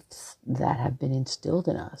beliefs that have been instilled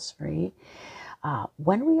in us, right?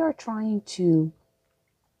 When we are trying to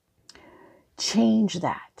change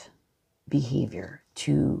that behavior,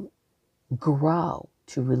 to grow,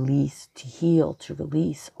 to release, to heal, to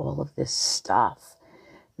release all of this stuff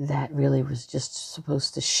that really was just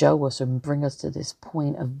supposed to show us or bring us to this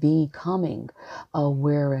point of becoming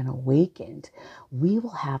aware and awakened, we will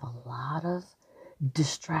have a lot of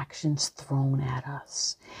distractions thrown at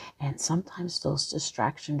us. And sometimes those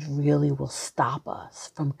distractions really will stop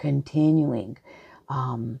us from continuing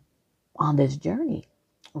on this journey,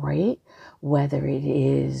 right? Whether it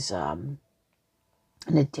is an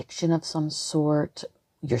addiction of some sort,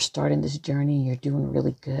 you're starting this journey, you're doing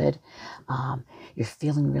really good, you're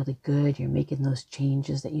feeling really good, you're making those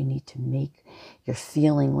changes that you need to make, you're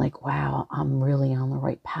feeling like, wow, I'm really on the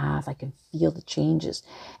right path, I can feel the changes.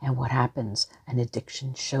 And what happens? An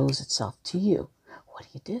addiction shows itself to you. What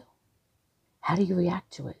do? How do you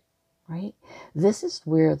react to it, right? This is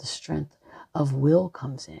where the strength of will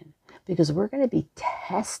comes in, because we're going to be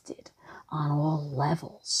tested on all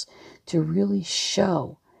levels to really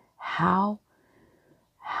show how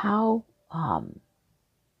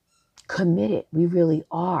committed we really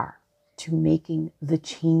are to making the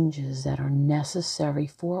changes that are necessary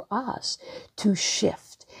for us to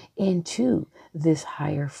shift into this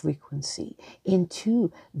higher frequency,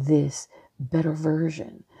 into this better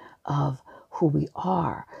version of who we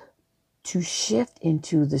are, to shift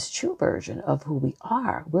into this true version of who we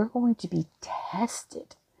are. We're going to be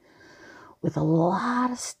tested with a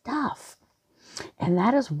lot of stuff. And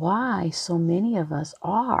that is why so many of us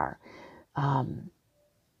are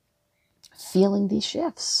feeling these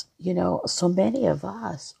shifts. So many of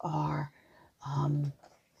us are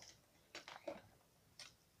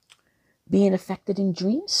being affected in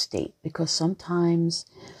dream state, because sometimes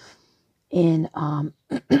in our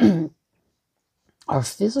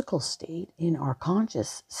physical state, in our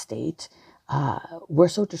conscious state, we're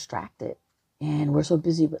so distracted and we're so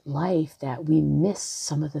busy with life that we miss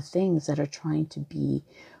some of the things that are trying to be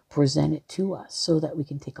presented to us so that we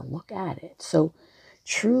can take a look at it. So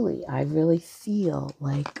truly, I really feel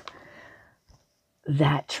like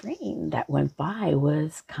that train that went by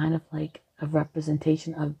was kind of like a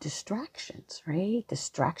representation of distractions, right?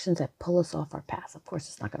 Distractions that pull us off our path. Of course,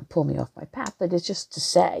 it's not going to pull me off my path, but it's just to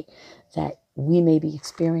say that we may be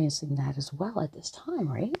experiencing that as well at this time,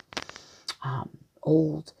 right?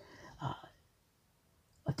 Old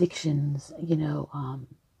addictions,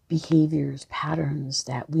 behaviors, patterns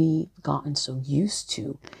that we've gotten so used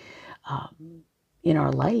to in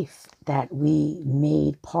our life that we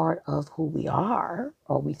made part of who we are,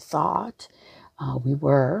 or we thought we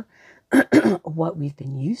were, what we've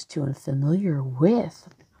been used to and familiar with.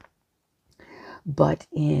 But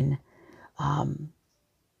in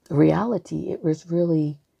reality, it was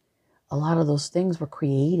really, a lot of those things were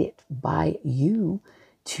created by you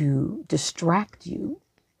to distract you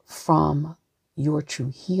from your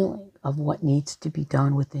true healing of what needs to be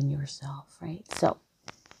done within yourself, right? So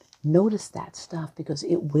notice that stuff, because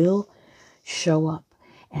it will show up.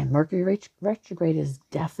 And Mercury retrograde is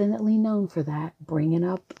definitely known for that, bringing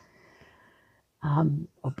up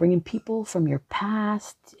or bringing people from your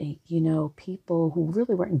past, people who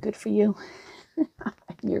really weren't good for you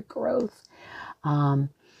and your growth. In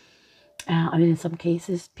some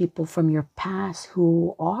cases, people from your past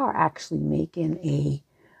who are actually making a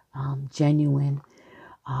genuine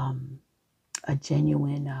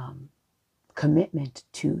commitment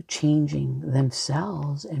to changing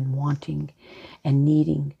themselves and wanting and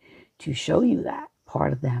needing to show you that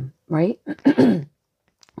part of them, right?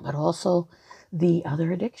 But also the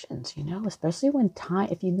other addictions, especially when time,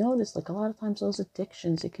 if you notice, like a lot of times those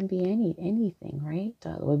addictions, it can be anything, right?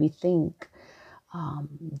 The way we think,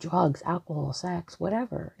 drugs, alcohol, sex,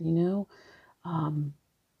 whatever,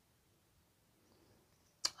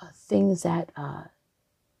 things that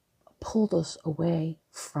pulled us away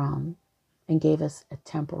from and gave us a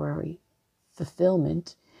temporary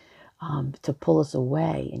fulfillment, to pull us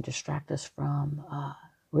away and distract us from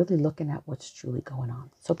really looking at what's truly going on.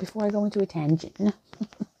 So before I go into a tangent,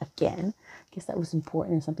 again, I guess that was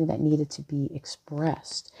important and something that needed to be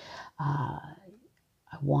expressed.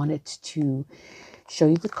 I wanted to show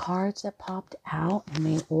you the cards that popped out, and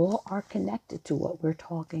they all are connected to what we're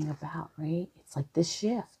talking about, right? It's like this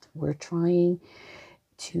shift. We're trying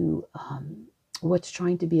to, what's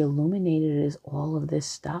trying to be illuminated is all of this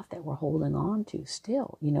stuff that we're holding on to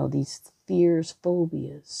still, these fears,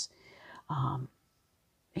 phobias,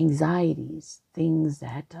 anxieties, things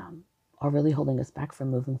that are really holding us back from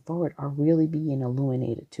moving forward, are really being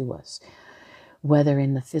illuminated to us, whether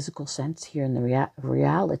in the physical sense here in the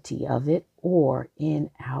reality of it, or in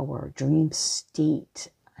our dream state.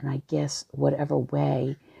 And I guess whatever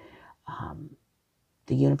way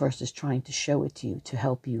the universe is trying to show it to you, to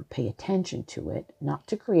help you pay attention to it, not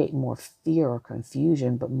to create more fear or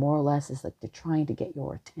confusion, but more or less it's like they're trying to get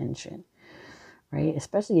your attention, right?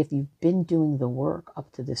 Especially if you've been doing the work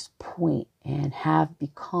up to this point and have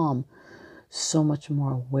become so much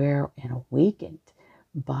more aware and awakened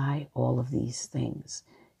by all of these things,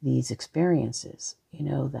 these experiences,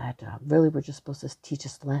 that really were just supposed to teach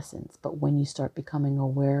us lessons. But when you start becoming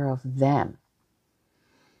aware of them,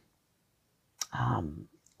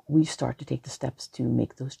 we start to take the steps to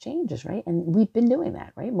make those changes, right? And we've been doing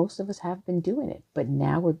that, right? Most of us have been doing it, but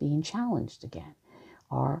now we're being challenged again.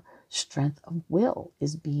 Our strength of will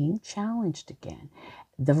is being challenged again.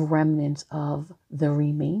 The remnants of the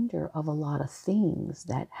remainder of a lot of things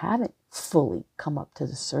that haven't fully come up to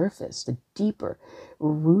the surface, the deeper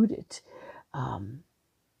rooted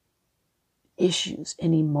issues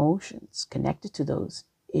and emotions connected to those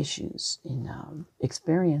issues and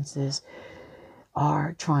experiences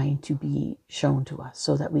are trying to be shown to us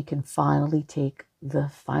so that we can finally take the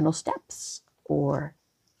final steps, or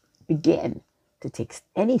begin to take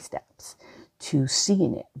any steps to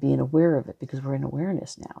seeing it, being aware of it, because we're in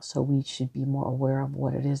awareness now. So we should be more aware of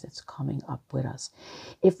what it is that's coming up with us.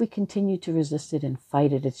 If we continue to resist it and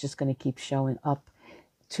fight it, it's just going to keep showing up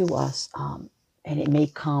to us, and it may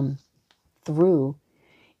come through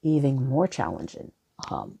even more challenging,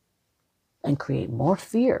 and create more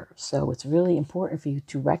fear. So it's really important for you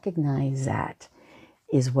to recognize that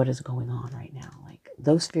is what is going on right now. Like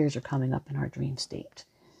those fears are coming up in our dream state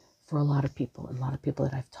for a lot of people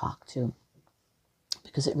that I've talked to,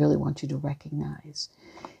 because it really wants you to recognize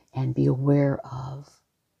and be aware of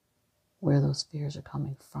where those fears are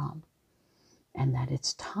coming from. and that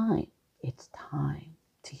it's time. It's time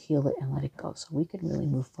to heal it and let it go so we can really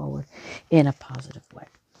move forward in a positive way.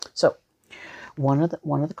 So one of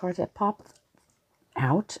the cards that popped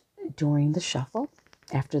out during the shuffle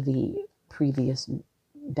after the previous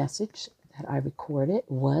message that I recorded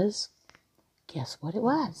was, guess what it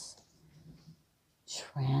was?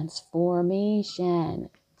 Transformation.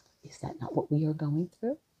 Is that not what we are going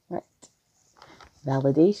through? Right.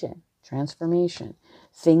 Validation, transformation.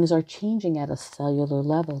 Things are changing at a cellular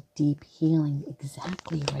level, deep healing.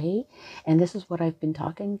 Exactly, right? And this is what I've been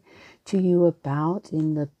talking to you about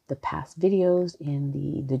in the past videos, in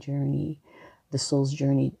the journey, the soul's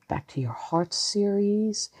journey back to your heart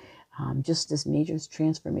series. Just this major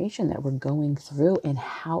transformation that we're going through and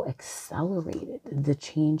how accelerated the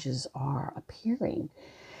changes are appearing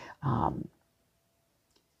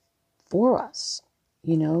for us,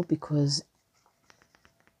 because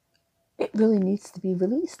it really needs to be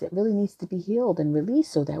released. It really needs to be healed and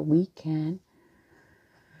released so that we can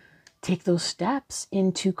take those steps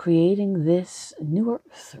into creating this new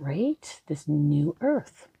earth, right? This new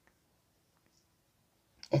earth.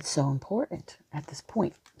 It's so important at this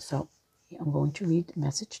point. So I'm going to read the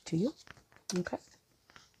message to you. Okay.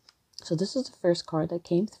 So this is the first card that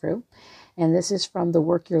came through. And this is from the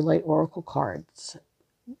Work Your Light Oracle cards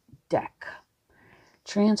deck.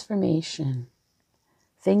 Transformation.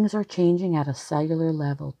 Things are changing at a cellular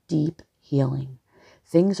level, deep healing.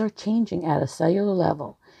 Things are changing at a cellular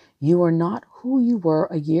level. You are not who you were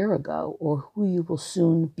a year ago or who you will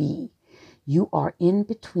soon be. You are in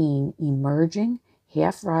between, emerging,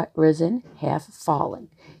 half risen, half fallen.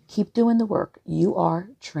 Keep doing the work. You are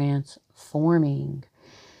transforming.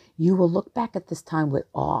 You will look back at this time with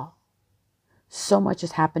awe. So much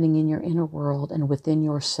is happening in your inner world and within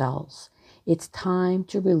your cells. It's time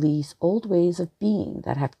to release old ways of being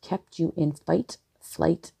that have kept you in fight,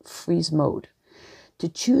 flight, freeze mode. To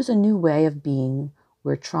choose a new way of being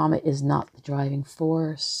where trauma is not the driving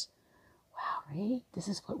force. Wow, right? This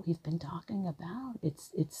is what we've been talking about.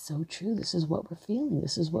 It's so true. This is what we're feeling.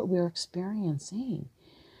 This is what we're experiencing.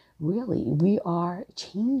 Really, we are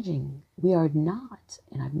changing. We are not,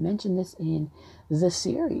 and I've mentioned this in the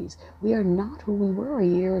series, we are not who we were a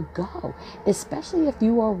year ago, especially if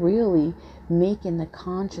you are really making the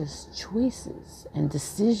conscious choices and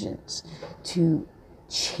decisions to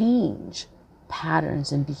change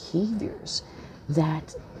patterns and behaviors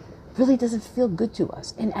that really doesn't feel good to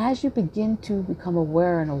us. And as you begin to become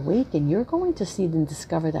aware and awaken, you're going to see and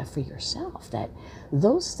discover that for yourself, that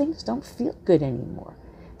those things don't feel good anymore.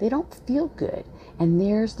 They don't feel good. And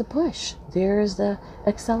there's the push. There's the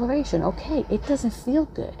acceleration. Okay, it doesn't feel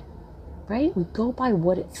good, right? We go by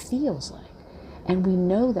what it feels like. And we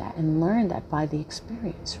know that and learn that by the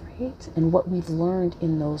experience, right? And what we've learned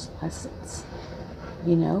in those lessons.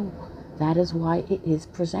 That is why it is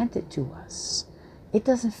presented to us. It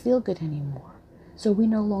doesn't feel good anymore. So we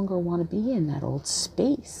no longer want to be in that old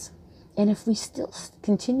space. And if we still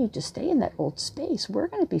continue to stay in that old space, we're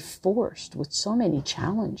going to be forced with so many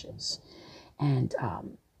challenges and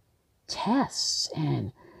tests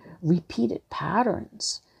and repeated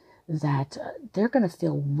patterns that they're going to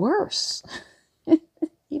feel worse,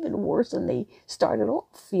 even worse than they started off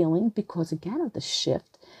feeling, because again of the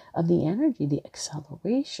shift of the energy, the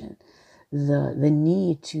acceleration, the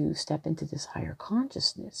need to step into this higher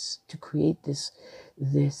consciousness, to create this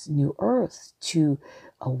new earth, to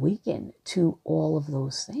awaken to all of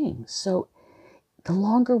those things. So the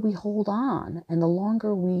longer we hold on and the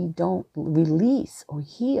longer we don't release or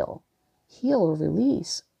heal or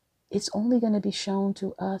release, it's only going to be shown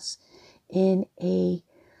to us in a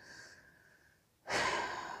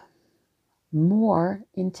more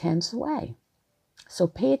intense way. So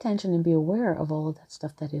pay attention and be aware of all of that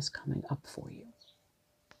stuff that is coming up for you.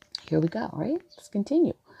 Here we go, right? Let's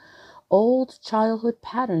continue. Old childhood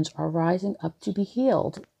patterns are rising up to be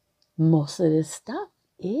healed. Most of this stuff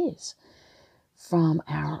is from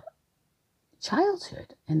our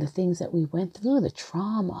childhood and the things that we went through, the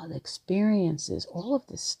trauma, the experiences, all of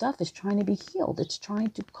this stuff is trying to be healed. It's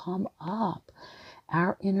trying to come up.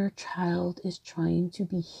 Our inner child is trying to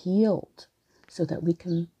be healed so that we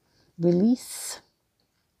can release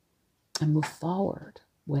and move forward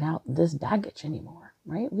without this baggage anymore,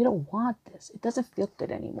 right? We don't want this. It doesn't feel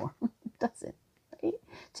good anymore. It doesn't, right?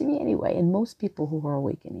 To me anyway, and most people who are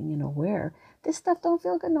awakening and aware, this stuff don't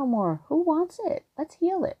feel good no more. Who wants it? Let's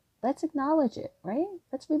heal it. Let's acknowledge it, right?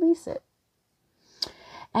 Let's release it.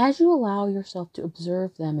 As you allow yourself to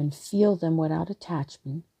observe them and feel them without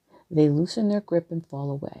attachment, they loosen their grip and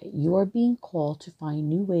fall away. You are being called to find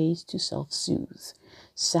new ways to self-soothe.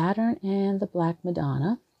 Saturn and the Black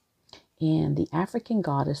Madonna and the African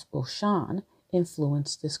goddess Oshan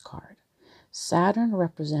influence this card. Saturn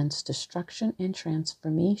represents destruction and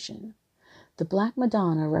transformation. The Black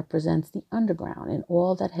Madonna represents the underground and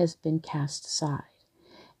all that has been cast aside.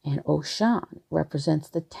 And Oshan represents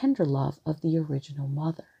the tender love of the original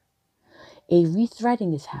mother. A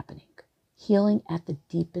rethreading is happening. Healing at the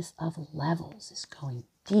deepest of levels is going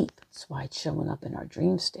deep. That's why it's showing up in our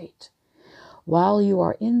dream state. While you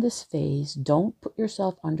are in this phase, don't put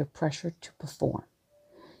yourself under pressure to perform.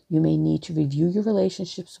 You may need to review your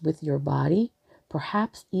relationships with your body,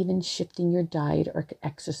 perhaps even shifting your diet or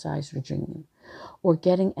exercise regime, or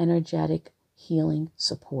getting energetic healing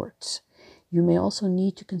support. You may also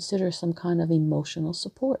need to consider some kind of emotional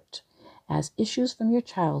support, as issues from your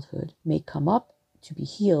childhood may come up. To be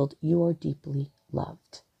healed, you are deeply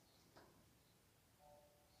loved.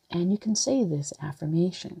 And you can say this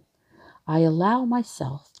affirmation: I allow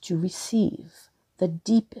myself to receive the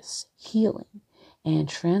deepest healing and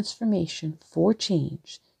transformation for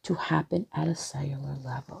change to happen at a cellular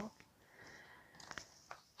level.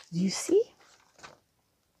 Do you see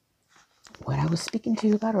what I was speaking to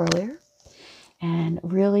you about earlier? And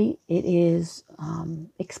really, it is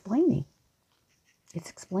explaining.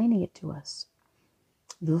 It's explaining it to us.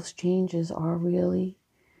 Those changes are really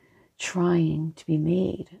trying to be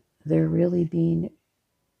made. They're really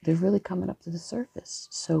coming up to the surface.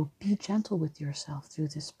 So be gentle with yourself through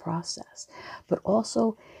this process, but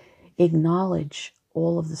also acknowledge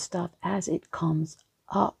all of the stuff as it comes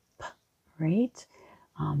up, right?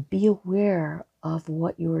 Be aware of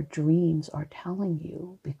what your dreams are telling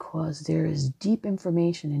you, because there is deep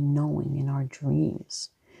information in knowing in our dreams.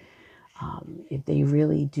 If they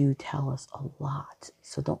really do tell us a lot.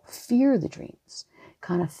 So don't fear the dreams.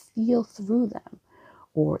 Kind of feel through them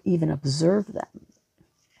or even observe them.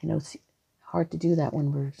 I know it's hard to do that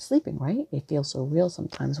when we're sleeping, right? It feels so real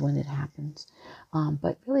sometimes when it happens.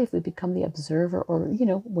 But really, if we become the observer, or,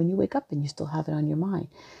 when you wake up and you still have it on your mind,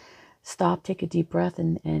 stop, take a deep breath,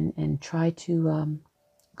 and try to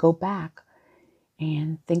go back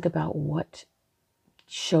and think about what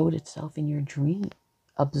showed itself in your dream.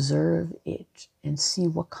 Observe it and see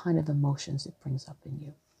what kind of emotions it brings up in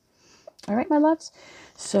you. All right, my loves.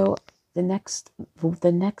 So the next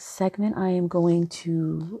segment, I am going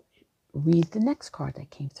to read the next card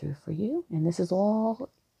that came through for you. And this is all,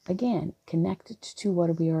 again, connected to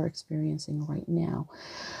what we are experiencing right now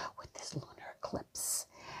with this lunar eclipse.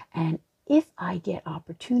 And if I get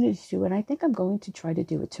opportunity to, and I think I'm going to try to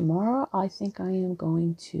do it tomorrow, I think I am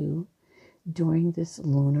going to, during this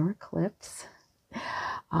lunar eclipse,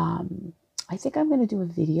 I think I'm going to do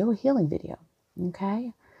a healing video,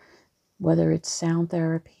 okay? Whether it's sound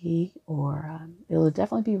therapy or it'll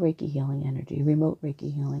definitely be Reiki healing energy, remote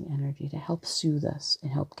Reiki healing energy, to help soothe us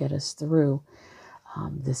and help get us through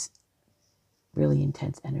this really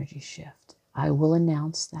intense energy shift. I will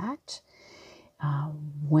announce that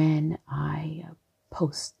when I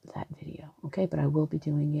post that video, okay? But I will be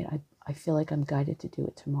doing it. I feel like I'm guided to do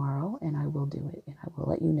it tomorrow, and I will do it, and I will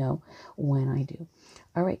let you know when I do.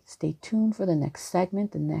 All right, stay tuned for the next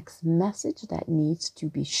segment, the next message that needs to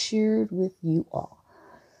be shared with you all.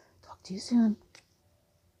 Talk to you soon.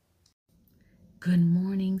 Good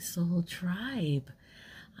morning, Soul Tribe.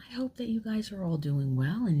 I hope that you guys are all doing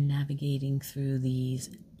well and navigating through these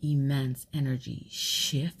immense energy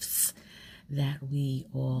shifts that we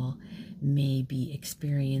all may be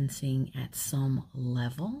experiencing at some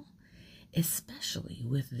level, especially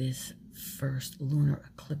with this first lunar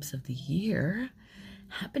eclipse of the year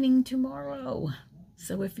happening tomorrow.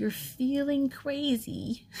 So if you're feeling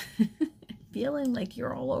crazy, feeling like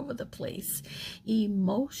you're all over the place,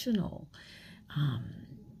 emotional,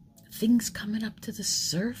 things coming up to the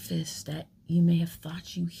surface that you may have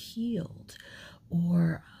thought you healed,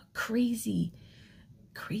 or crazy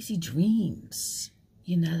dreams,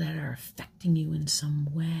 that are affecting you in some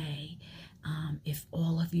way. If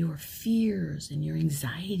all of your fears and your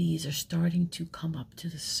anxieties are starting to come up to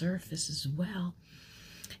the surface as well,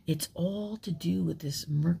 it's all to do with this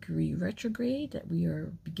Mercury retrograde that we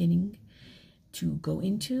are beginning to go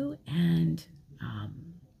into, and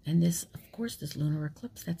this, of course, this lunar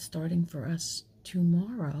eclipse that's starting for us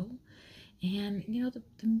tomorrow. And the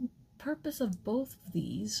purpose of both of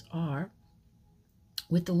these are,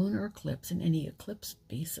 with the lunar eclipse and any eclipse,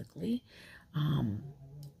 basically,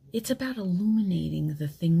 it's about illuminating the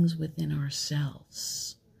things within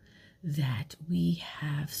ourselves that we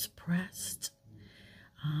have suppressed,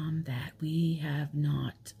 that we have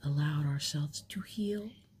not allowed ourselves to heal.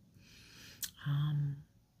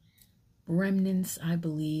 Remnants, I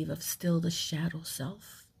believe, of still the shadow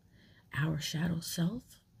self, our shadow self,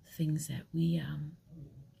 things that we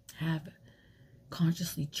have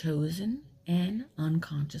consciously chosen and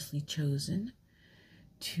unconsciously chosen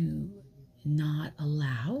to not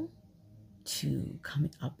allow to come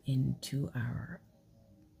up into our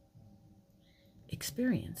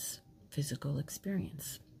experience, physical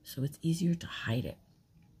experience. So it's easier to hide it.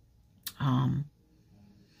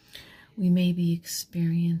 We may be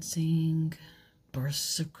experiencing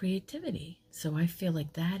bursts of creativity. So I feel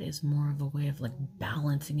like that is more of a way of like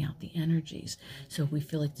balancing out the energies. So if we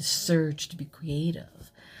feel like the surge to be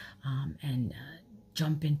creative and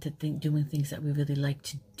jump into doing things that we really like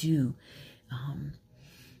to do,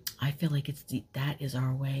 I feel like that is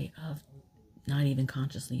our way of, not even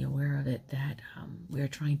consciously aware of it, that we're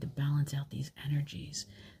trying to balance out these energies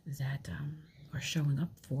that are showing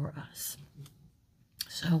up for us.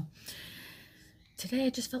 So today I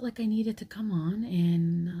just felt like I needed to come on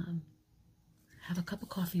and have a cup of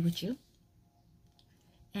coffee with you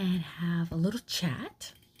and have a little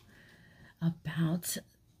chat about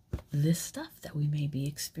this stuff that we may be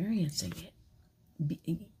experiencing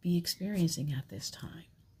be experiencing at this time.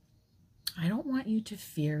 I don't want you to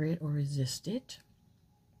fear it or resist it.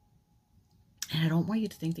 And I don't want you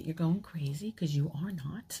to think that you're going crazy, because you are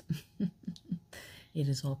not. It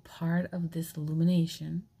is all part of this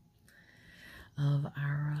illumination of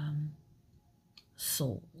our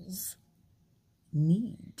soul's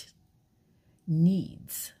needs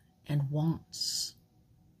and wants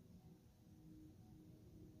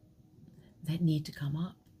that need to come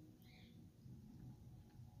up.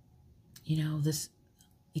 You know, this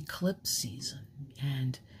eclipse season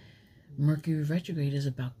and Mercury retrograde is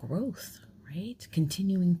about growth, right?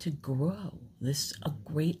 Continuing to grow. This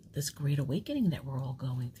great awakening that we're all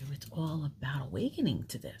going through. It's all about awakening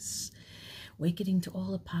to this, awakening to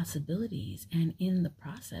all the possibilities. And in the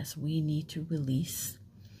process, we need to release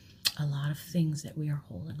a lot of things that we are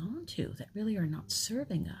holding on to that really are not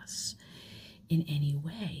serving us in any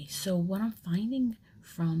way. So what I'm finding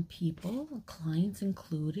from people, clients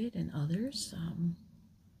included and others,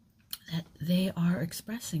 that they are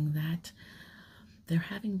expressing that they're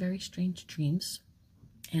having very strange dreams,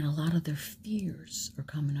 and a lot of their fears are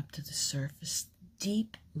coming up to the surface,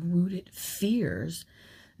 deep-rooted fears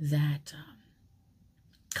that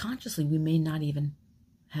consciously we may not even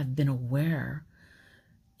have been aware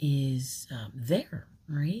is there,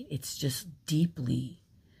 right? It's just deeply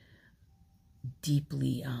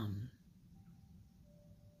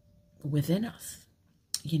within us,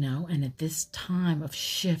 you know. And at this time of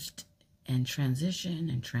shift and transition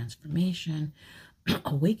and transformation,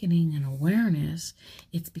 awakening and awareness,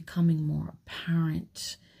 it's becoming more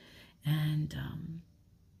apparent. And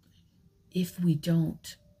if we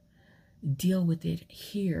don't deal with it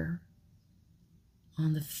here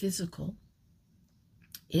on the physical,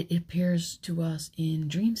 it appears to us in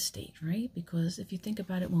dream state, right? Because if you think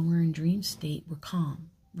about it, when we're in dream state, we're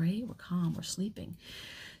calm, right? We're calm, we're sleeping.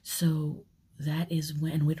 So that is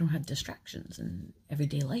when we don't have distractions and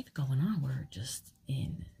everyday life going on. We're just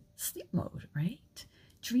in sleep mode, right?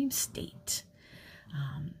 Dream state.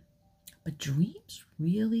 But dreams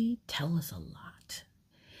really tell us a lot.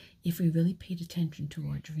 If we really paid attention to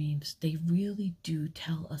our dreams, they really do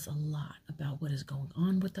tell us a lot about what is going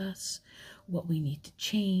on with us, what we need to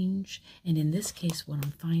change. And in this case, what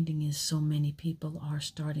I'm finding is so many people are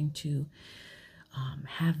starting to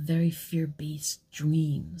have very fear-based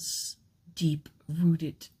dreams,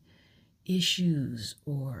 deep-rooted issues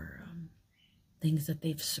or things that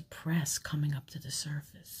they've suppressed coming up to the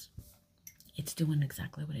surface. It's doing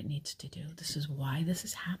exactly what it needs to do. This is why this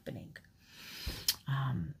is happening.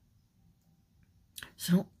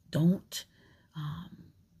 So don't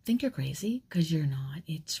think you're crazy, because you're not.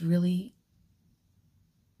 It's really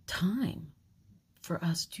time for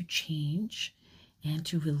us to change and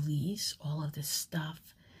to release all of this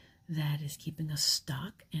stuff that is keeping us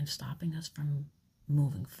stuck and stopping us from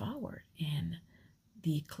moving forward. And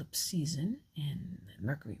the eclipse season and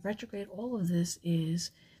Mercury retrograde, all of this is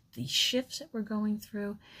the shifts that we're going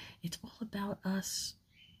through. It's all about us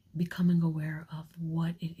becoming aware of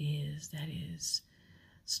what it is that is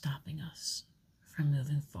stopping us from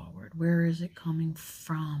moving forward. Where is it coming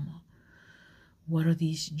from? What are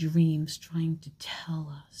these dreams trying to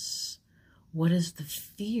tell us? What is the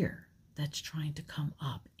fear that's trying to come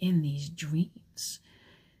up in these dreams?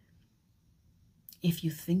 If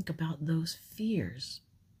you think about those fears,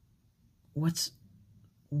 what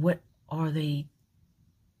are they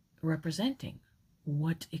representing?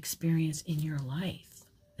 What experience in your life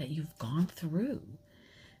that you've gone through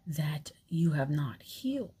that you have not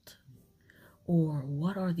healed? Or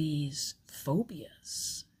what are these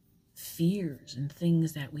phobias, fears, and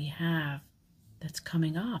things that we have that's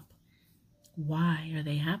coming up? Why are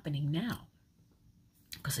they happening now?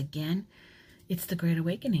 Because again, It's the Great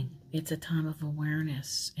Awakening. It's a time of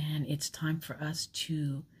awareness, and it's time for us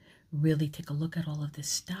to really take a look at all of this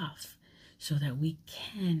stuff so that we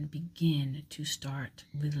can begin to start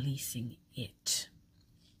releasing it.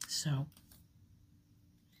 So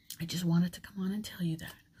I just wanted to come on and tell you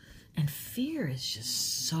that. And fear is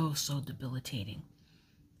just so debilitating.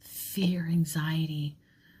 Fear, anxiety,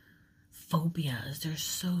 phobias, they're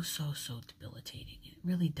so debilitating. It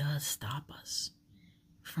really does stop us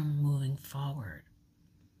from moving forward.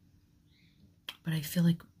 But I feel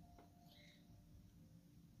like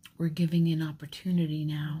we're giving an opportunity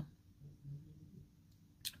now,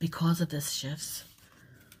 because of this shifts,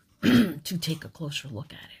 to take a closer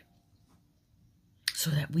look at it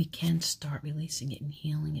so that we can start releasing it and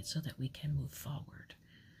healing it, so that we can move forward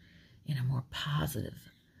in a more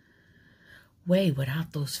positive way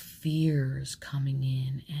without those fears coming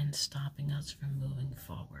in and stopping us from moving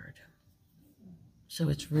forward. So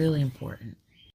it's really important